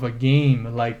expectation of a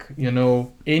game like,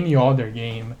 any other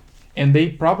game, and they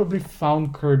probably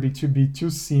found Kirby to be too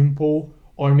simple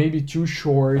or maybe too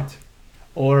short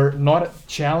or not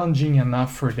challenging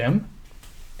enough for them.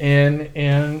 And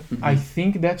I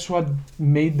think that's what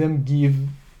made them give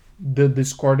the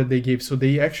score that they gave. So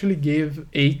they actually gave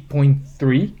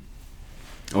 8.3.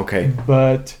 Okay.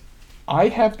 But I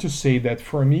have to say that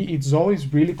for me, it's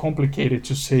always really complicated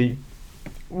to say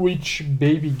which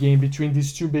baby game between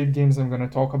these two baby games I'm going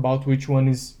to talk about, which one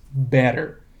is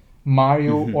better,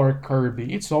 Mario or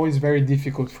Kirby. It's always very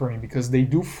difficult for me because they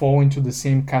do fall into the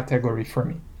same category for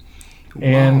me. Wow.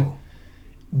 And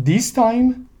this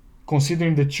time,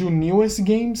 considering the two newest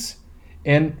games,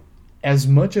 and as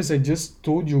much as I just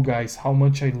told you guys how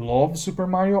much I love Super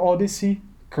Mario Odyssey,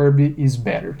 Kirby is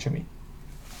better to me.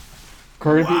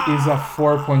 Kirby is a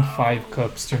 4.5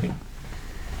 cups to me.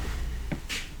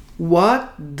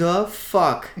 What the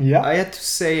fuck? Yeah. I had to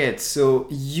say it. So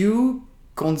you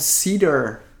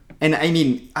consider, and I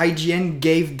mean, IGN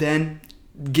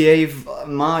gave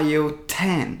Mario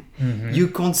 10. You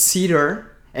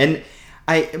consider, and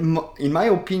in my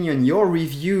opinion, your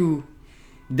review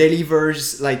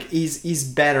delivers is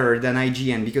better than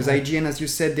IGN because IGN, as you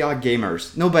said, they are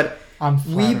gamers. No, but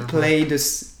we play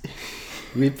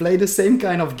the same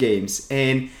kind of games,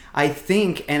 and I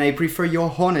think, and I prefer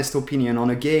your honest opinion on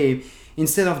a game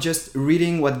instead of just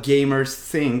reading what gamers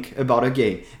think about a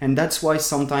game. And that's why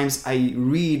sometimes I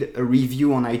read a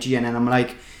review on IGN and I'm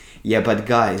like, yeah, but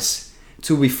guys,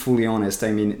 to be fully honest,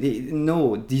 I mean,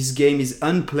 no, this game is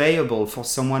unplayable for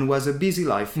someone who has a busy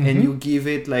life, and you give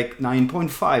it like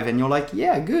 9.5 and you're like,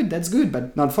 yeah, good, that's good,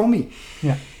 but not for me.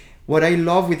 Yeah. What I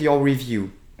love with your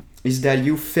review is that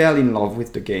you fell in love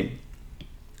with the game.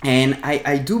 And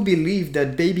I do believe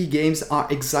that baby games are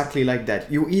exactly like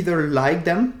that. You either like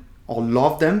them or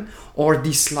love them or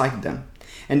dislike them.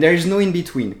 And there is no in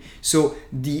between. So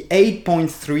the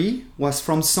 8.3 was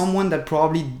from someone that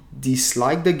probably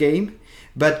disliked the game,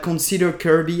 but considered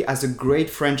Kirby as a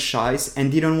great franchise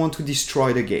and didn't want to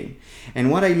destroy the game. And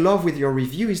what I love with your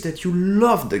review is that you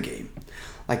love the game,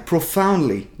 like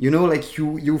profoundly, like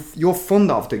you're fond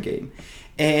of the game.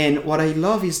 And what I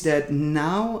love is that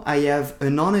now I have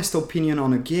an honest opinion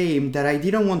on a game that I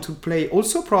didn't want to play,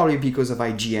 also probably because of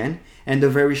IGN and the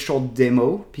very short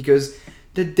demo, because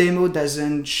the demo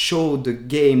doesn't show the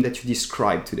game that you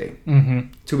described today,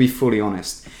 to be fully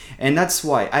honest. And that's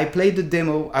why I played the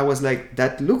demo. I was like,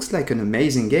 that looks like an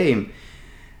amazing game,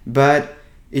 but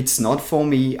it's not for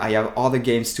me. I have other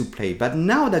games to play. But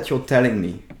now that you're telling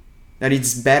me that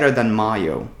it's better than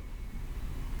Mario,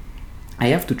 I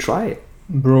have to try it.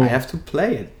 Bro, I have to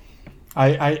play it.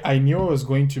 I knew I was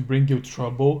going to bring you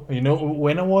trouble.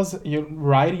 When I was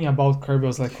writing about Kirby, I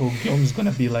was like, oh, Guillaume's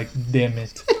gonna be like, damn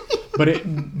it.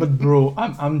 But bro,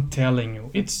 I'm telling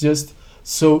you, it's just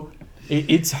so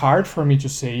it's hard for me to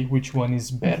say which one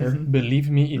is better. Believe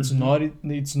me, it's not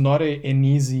an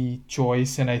easy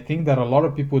choice, and I think that a lot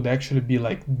of people would actually be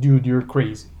like, dude, you're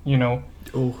crazy.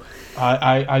 Oh,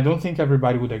 I don't think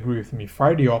everybody would agree with me.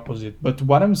 Far the opposite. But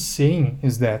what I'm saying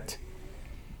is that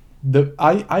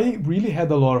I really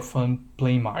had a lot of fun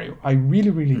playing Mario. I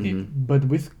really, really did. But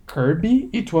with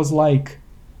Kirby, it was like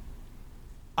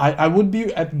I would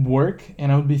be at work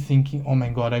and I would be thinking, oh my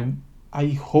god, I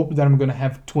hope that I'm gonna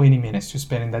have 20 minutes to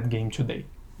spend in that game today.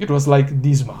 It was like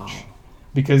this much.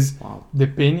 Because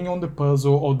depending on the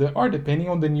puzzle or depending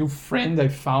on the new friend I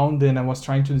found and I was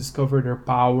trying to discover their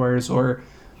powers, or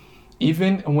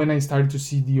even when I started to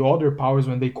see the other powers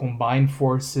when they combine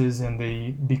forces and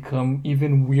they become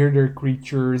even weirder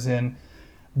creatures, and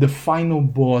the final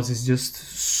boss is just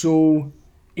so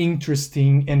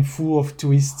interesting and full of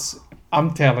twists.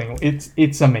 I'm telling you,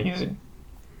 it's amazing.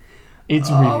 It's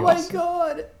Oh really my awesome.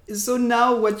 god. So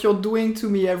now what you're doing to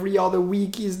me every other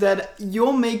week is that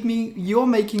you're making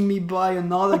me buy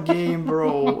another game,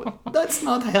 bro. That's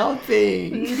not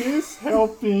helping. It is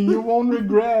helping. You won't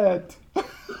regret.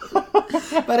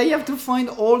 But I have to find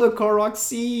all the Korok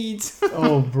seeds.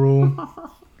 Oh, bro.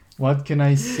 What can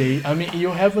I say? I mean,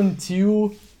 you have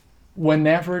until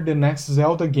whenever the next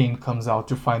Zelda game comes out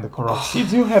to find the Korok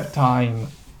seeds. You have time.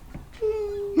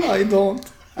 I don't.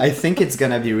 I think it's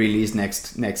gonna be released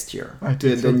next year. I think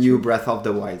The so new too. Breath of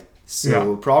the Wild. So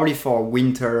Yeah. probably for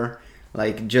winter,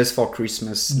 like just for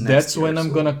Christmas. Next That's year, when I'm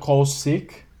so. gonna call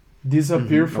sick,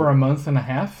 disappear for a month and a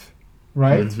half,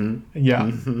 right?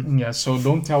 Yeah, yeah. So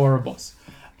don't tell our boss.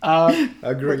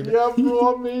 Agreed. Yeah,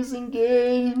 bro, amazing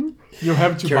game. You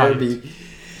have to buy it. Kirby.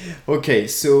 Okay,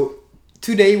 so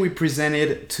today we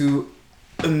presented two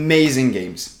amazing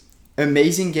games.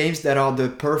 Amazing games that are the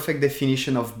perfect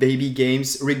definition of baby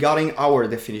games regarding our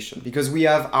definition, because we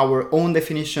have our own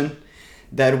definition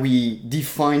that we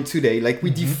define today. Like we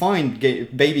define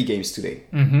baby games today.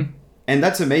 And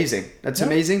that's amazing. That's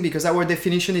amazing because our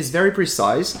definition is very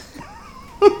precise.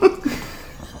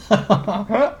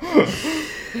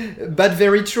 But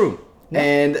very true.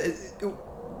 And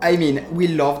I mean, we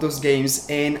love those games,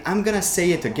 and I'm gonna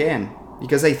say it again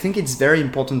because I think it's very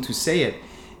important to say it.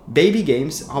 Baby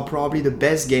games are probably the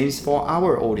best games for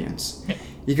our audience.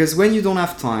 Because when you don't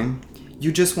have time,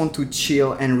 you just want to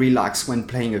chill and relax when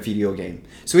playing a video game.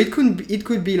 So it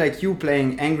could be like you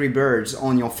playing Angry Birds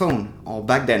on your phone, or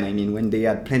back then, I mean, when they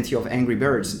had plenty of Angry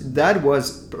Birds. That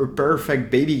was a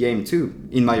perfect baby game too,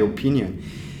 in my opinion.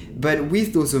 But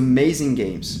with those amazing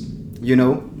games, you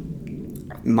know,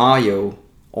 Mario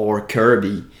or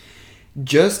Kirby,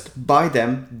 just buy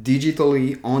them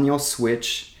digitally on your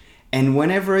Switch, and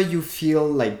whenever you feel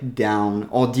like down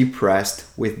or depressed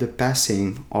with the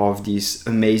passing of this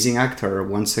amazing actor,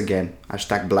 once again,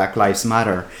 hashtag Black Lives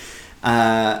Matter,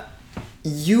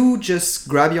 you just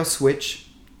grab your Switch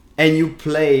and you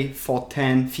play for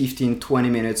 10, 15, 20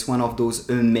 minutes one of those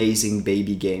amazing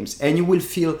baby games, and you will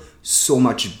feel so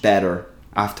much better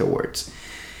afterwards.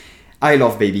 I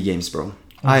love baby games, bro.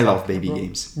 I love baby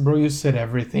games. Bro, you said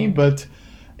everything, but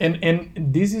and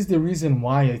this is the reason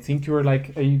why I think you're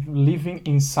like a living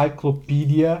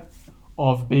encyclopedia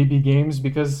of baby games,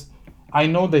 because I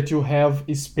know that you have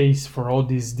a space for all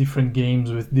these different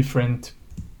games with different,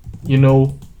 you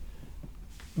know,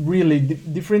 really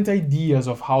different ideas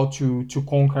of how to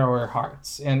conquer our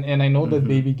hearts, and I know that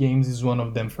baby games is one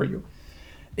of them for you.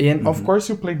 And of course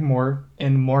you played more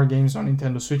and more games on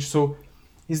Nintendo Switch, so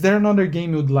is there another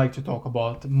game you'd like to talk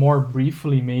about more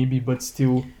briefly maybe, but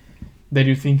still that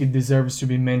you think it deserves to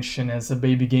be mentioned as a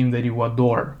baby game that you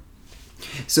adore?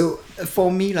 So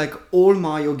for me, like, all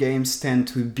Mario games tend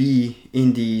to be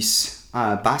in this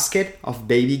basket of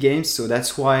baby games. So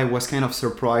that's why I was kind of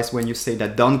surprised when you say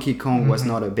that Donkey Kong was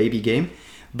not a baby game.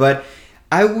 But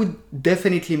I would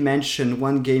definitely mention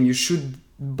one game you should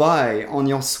buy on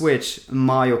your Switch,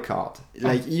 Mario Kart.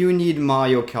 Like, you need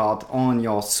Mario Kart on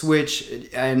your Switch,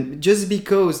 and just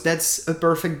because that's a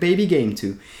perfect baby game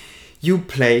too. You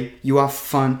play, you have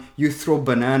fun, you throw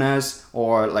bananas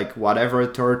or like whatever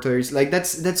turtles. Like,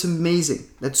 that's amazing.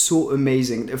 That's so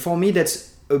amazing. For me,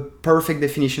 that's a perfect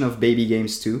definition of baby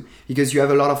games too, because you have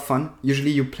a lot of fun.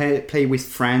 Usually you play with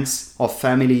friends or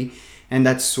family, and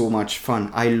that's so much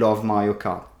fun. I love Mario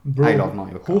Kart. Bro, I love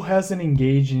Mario Kart. Who hasn't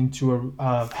engaged into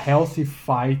a healthy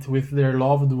fight with their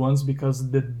loved ones because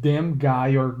the damn guy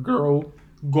or girl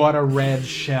got a red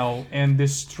shell and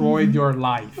destroyed your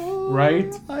life,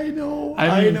 right? I know.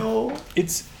 I mean, know.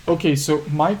 It's okay. So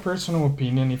my personal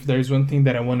opinion, if there is one thing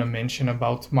that I want to mention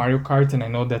about Mario Kart, and I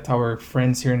know that our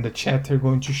friends here in the chat are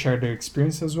going to share their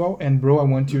experience as well. And bro, I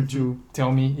want you to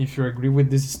tell me if you agree with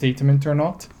this statement or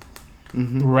not.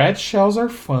 Red shells are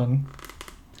fun,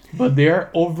 but they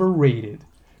are overrated,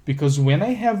 because when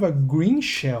I have a green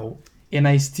shell and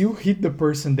I still hit the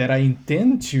person that I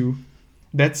intend to,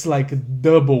 that's like a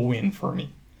double win for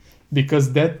me,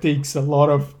 because that takes a lot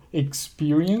of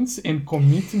experience and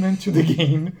commitment to the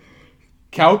game,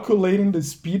 calculating the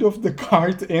speed of the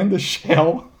cart and the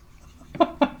shell.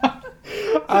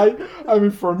 I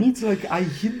mean, for me, it's like I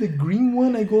hit the green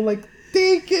one, I go like,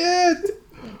 take it!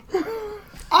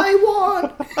 I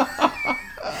won.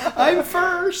 I'm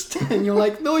first. And you're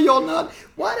like, no, you're not.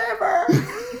 Whatever.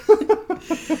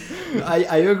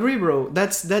 I agree, bro.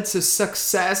 That's a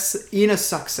success in a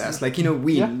success. Like,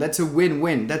 win. Yeah. That's a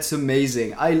win-win. That's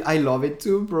amazing. I love it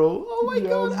too, bro. Oh my Yes,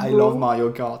 god. I bro. love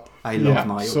Mario Kart. I love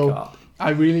Mario Kart. I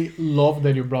really love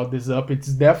that you brought this up. It's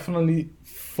definitely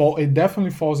it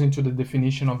definitely falls into the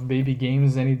definition of baby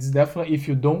games, and it's definitely, if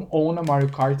you don't own a Mario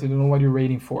Kart, you don't know what you're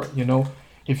waiting for. You know,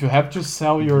 if you have to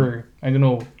sell your, I don't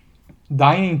know,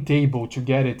 dining table to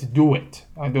get it, do it.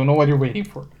 I don't know what you're waiting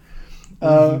for.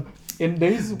 And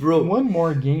there's one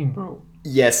more game, bro.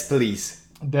 Yes, please.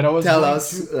 That I was Tell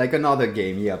us like another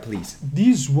game, yeah, please.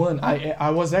 This one,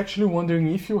 I was actually wondering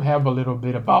if you have a little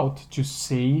bit about to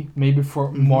say, maybe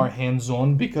for more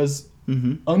hands-on, because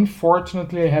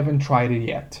unfortunately I haven't tried it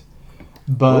yet.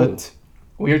 But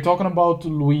we are talking about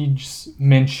Luigi's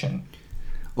Mansion.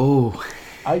 Oh.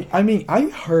 I mean, I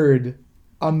heard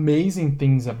amazing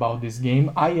things about this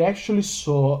game. I actually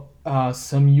saw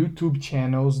some YouTube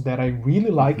channels that I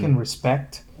really like and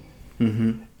respect.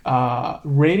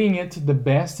 Rating it the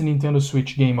best Nintendo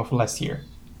Switch game of last year.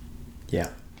 Yeah.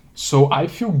 So I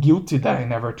feel guilty that I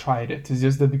never tried it. It's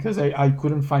just that because I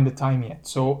couldn't find the time yet.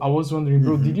 So I was wondering,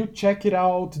 bro, did you check it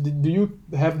out? Do you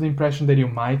have the impression that you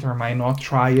might or might not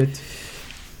try it?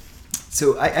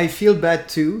 So I feel bad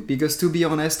too, because to be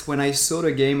honest, when I saw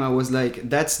the game, I was like,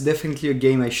 that's definitely a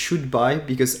game I should buy,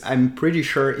 because I'm pretty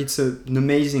sure it's an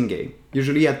amazing game.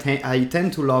 Usually I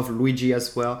tend to love Luigi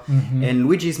as well. And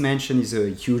Luigi's Mansion is a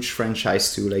huge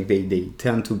franchise too. Like they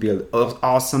tend to build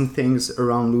awesome things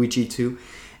around Luigi too.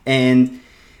 And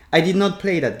I did not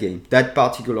play that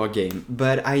particular game,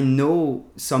 but I know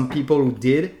some people who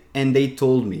did, and they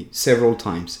told me several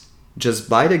times, just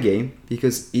buy the game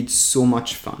because it's so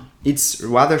much fun. It's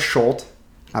rather short,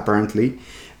 apparently,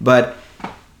 but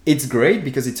it's great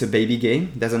because it's a baby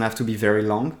game. It doesn't have to be very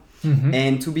long.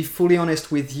 And to be fully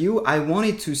honest with you, I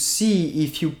wanted to see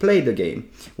if you played the game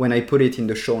when I put it in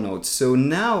the show notes. So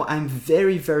now I'm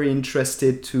very, very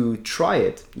interested to try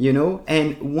it, you know?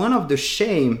 And one of the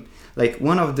thing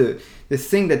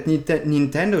that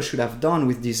Nintendo should have done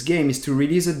with this game is to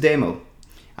release a demo.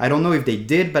 I don't know if they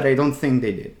did, but I don't think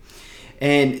they did.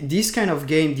 And this kind of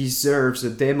game deserves a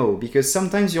demo, because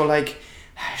sometimes you're like,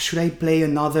 should I play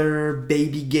another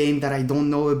baby game that I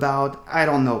don't know about? I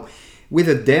don't know. With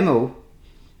a demo,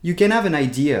 you can have an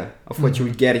idea of what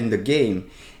you'll get in the game.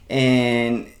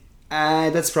 And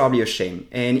that's probably a shame.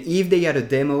 And if they had a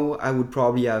demo, I would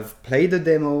probably have played the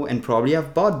demo and probably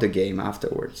have bought the game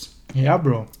afterwards. Yeah,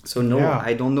 bro. So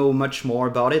I don't know much more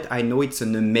about it. I know it's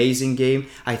an amazing game.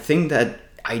 I think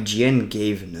that IGN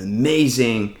gave an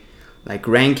amazing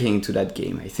ranking to that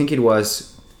game. I think it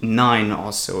was 9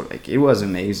 or so. It was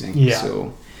amazing. Yeah.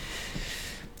 So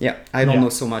yeah, I don't know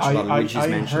so much about Luigi's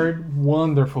Mansion. I heard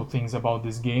wonderful things about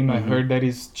this game. I heard that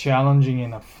it's challenging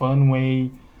in a fun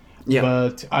way. Yeah.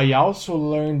 But I also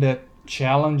learned that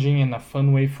challenging in a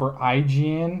fun way for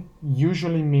IGN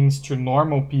usually means to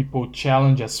normal people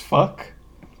challenge as fuck.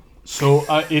 So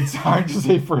it's hard to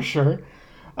say for sure.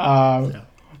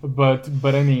 But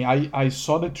I mean, I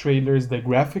saw the trailers. The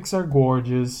graphics are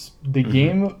gorgeous. The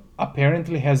game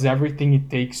apparently has everything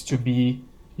it takes to be,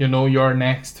 your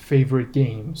next favorite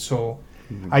game. So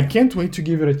I can't wait to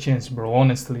give it a chance, bro.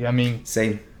 Honestly, I mean,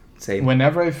 same.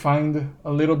 Whenever I find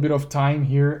a little bit of time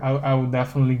here, I will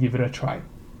definitely give it a try.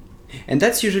 And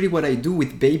that's usually what I do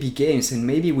with baby games. And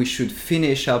maybe we should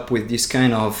finish up with this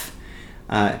kind of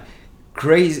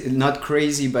not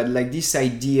crazy, but this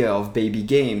idea of baby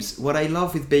games. What I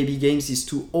love with baby games is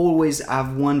to always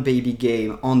have one baby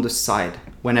game on the side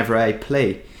whenever I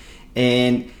play.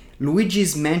 And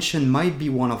Luigi's Mansion might be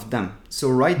one of them. So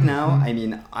right now, I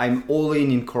mean, I'm all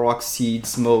in Korok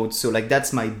Seeds mode. So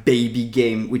that's my baby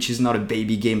game, which is not a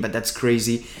baby game, but that's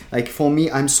crazy. For me,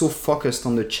 I'm so focused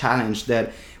on the challenge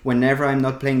that whenever I'm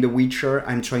not playing The Witcher,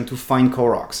 I'm trying to find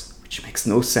Koroks, which makes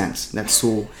no sense. That's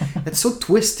so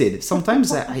twisted.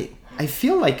 Sometimes I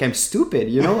feel like I'm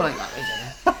stupid,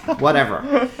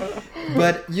 whatever.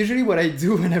 But usually what I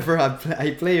do whenever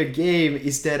I play a game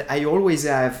is that I always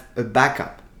have a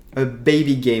backup, a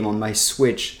baby game on my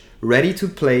Switch ready to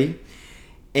play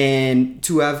and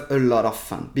to have a lot of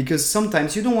fun. Because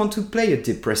sometimes you don't want to play a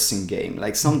depressing game.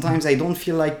 Sometimes I don't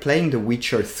feel like playing The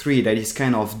Witcher 3 that is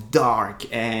kind of dark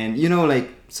and,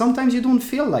 sometimes you don't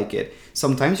feel like it.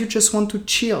 Sometimes you just want to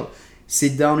chill.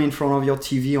 Sit down in front of your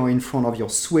TV or in front of your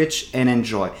Switch and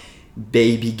enjoy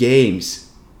baby games.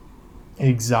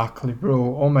 Exactly,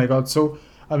 bro. Oh my God. So,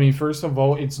 I mean, first of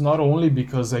all, it's not only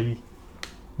because I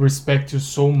respect you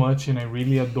so much and I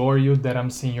really adore you that I'm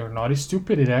saying you're not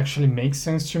stupid. It actually makes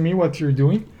sense to me what you're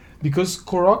doing, because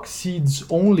Korok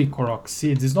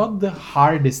Seeds is not the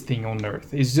hardest thing on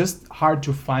earth. It's just hard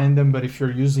to find them, but if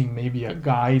you're using maybe a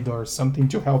guide or something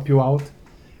to help you out,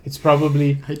 it's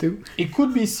probably... I do. It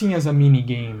could be seen as a mini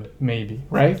game, maybe,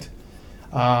 right?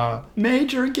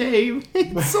 Major game.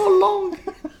 It's so long.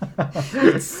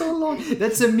 It's so long.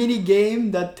 That's a mini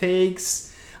game that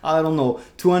takes, I don't know,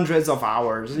 200 of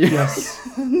hours. Yes.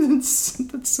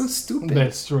 that's so stupid.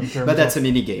 That's true. In terms But that's of, a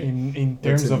mini game. in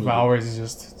terms of hours, it's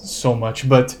just so much.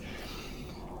 But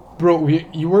bro,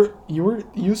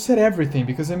 you said everything,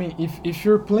 because I mean, if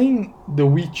you're playing The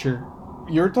Witcher,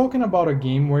 you're talking about a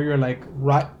game where you're like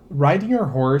riding your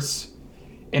horse,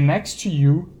 and next to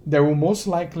you there will most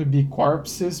likely be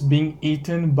corpses being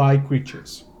eaten by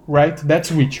creatures, right?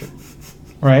 That's Witcher,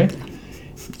 right?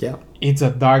 Yeah. It's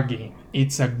a dark game.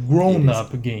 It's a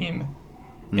grown-up game.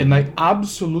 And I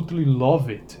absolutely love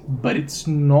it, but it's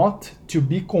not to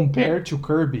be compared to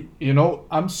Kirby. You know,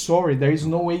 I'm sorry, there is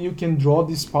no way you can draw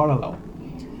this parallel.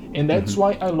 And that's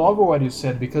why I love what you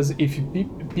said, because if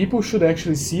people should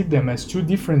actually see them as two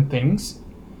different things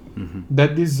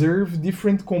that deserve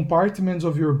different compartments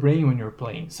of your brain when you're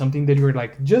playing. Something that you're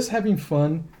like just having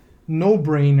fun,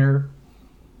 no-brainer,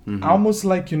 almost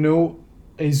like, you know,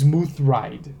 a smooth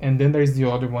ride. And then there's the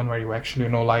other one where you actually,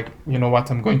 you know, like, you know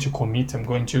what, I'm going to commit, I'm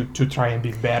going to try and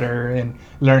be better and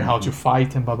learn how to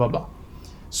fight and blah blah blah.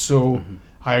 So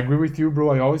I agree with you, bro.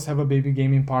 I always have a baby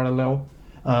game in parallel.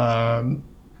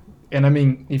 And I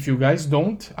mean, if you guys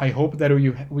don't, I hope that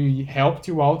we helped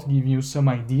you out, give you some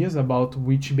ideas about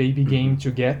which baby game to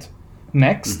get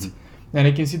next. And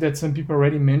I can see that some people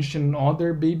already mentioned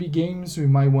other baby games we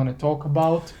might want to talk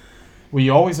about. We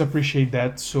always appreciate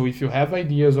that. So if you have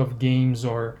ideas of games,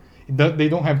 or they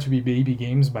don't have to be baby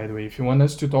games, by the way. If you want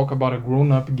us to talk about a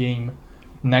grown-up game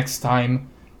next time,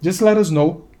 just let us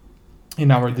know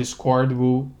in our Discord.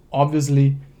 We'll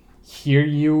obviously hear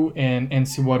you and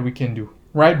see what we can do.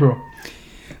 Right, bro?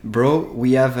 Bro,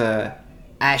 we have an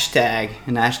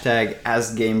hashtag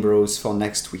Ask Game Bros for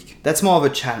next week. That's more of a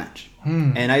challenge.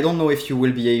 And I don't know if you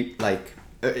will be like...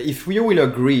 if we will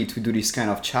agree to do this kind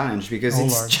of challenge, because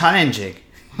it's challenging.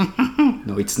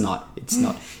 No, it's not. It's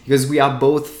not. Because we are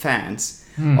both fans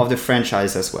of the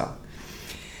franchise as well.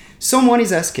 Someone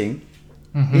is asking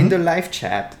in the live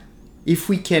chat if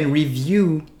we can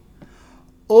review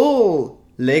all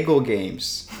Lego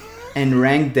games and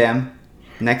rank them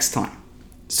next time.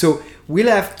 So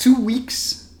we'll have 2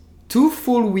 weeks, 2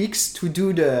 full weeks to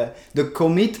do the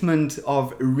commitment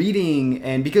of reading,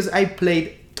 and because I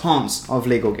played tons of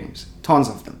Lego games, tons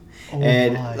of them.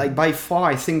 Like by far,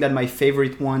 I think that my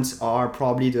favorite ones are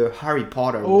probably the Harry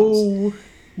Potter ones.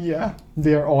 Yeah,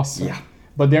 they're awesome. Yeah.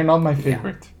 But they're not my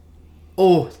favorite.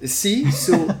 Oh, see?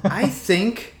 So I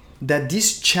think that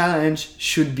this challenge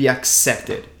should be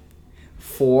accepted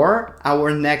for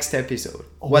our next episode.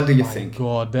 What do you think?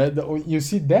 Oh my God, you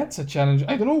see, that's a challenge.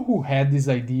 I don't know who had this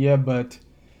idea, but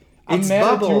I'm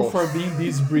mad at you for being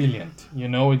this brilliant. You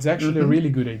know, it's actually a really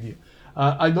good idea.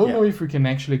 I don't know if we can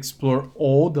actually explore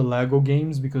all the Lego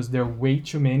games, because there are way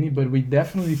too many, but we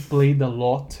definitely played a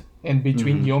lot. And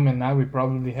between Guillaume and I, we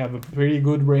probably have a pretty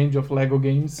good range of Lego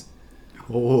games.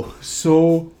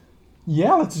 So,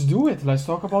 yeah, let's do it. Let's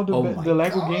talk about the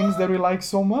Lego games that we like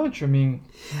so much. I mean,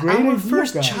 great Our idea,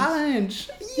 first guys. challenge.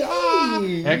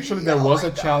 Yay! Actually, there was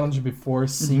a challenge before,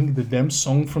 sing the damn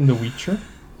song from The Witcher.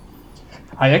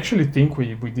 I actually think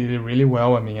we did it really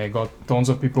well. I mean, I got tons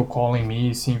of people calling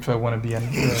me, seeing if I want to be a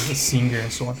singer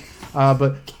and so on.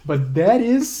 But that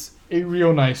is a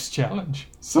real nice challenge.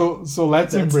 So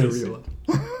let's embrace it.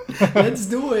 Let's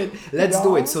do it. Let's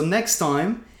do it. So next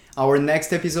time, our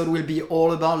next episode will be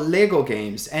all about Lego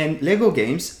games. And Lego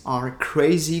games are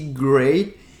crazy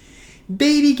great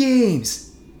baby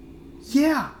games.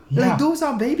 Yeah. Like those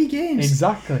are baby games.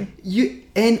 Exactly.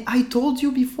 And I told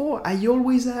you before, I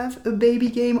always have a baby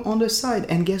game on the side.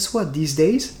 And guess what? These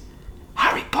days,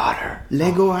 Harry Potter.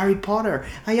 Lego Harry Potter.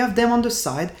 I have them on the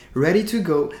side, ready to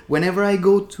go. Whenever I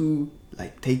go to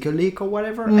like take a leak or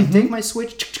whatever, I take my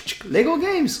Switch. Lego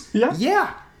games.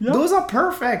 Yeah. Those are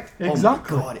perfect.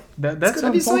 Exactly. Oh my God. That's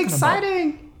gonna be so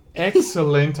exciting.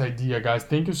 Excellent idea, guys.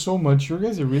 Thank you so much. You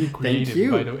guys are really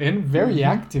creative, by the way, and very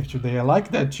active today. I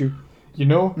like that you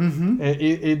know,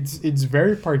 it's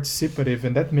very participative,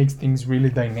 and that makes things really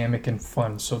dynamic and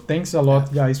fun. So thanks a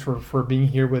lot, guys, for being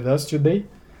here with us today.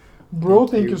 Bro,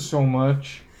 thank you so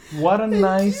much. What a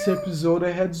nice episode.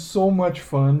 I had so much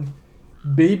fun.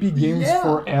 Baby games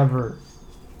forever.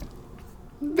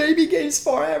 Baby games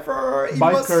forever. It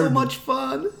Bye, was Kirby. so much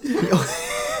fun.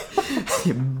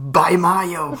 Bye,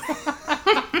 Mario.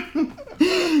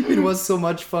 It was so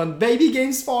much fun. Baby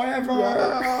games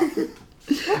forever.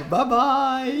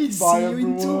 Bye-bye. See you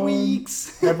everyone. in 2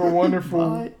 weeks. Have a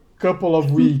wonderful couple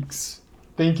of weeks.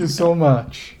 Thank you so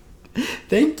much.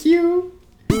 Thank you.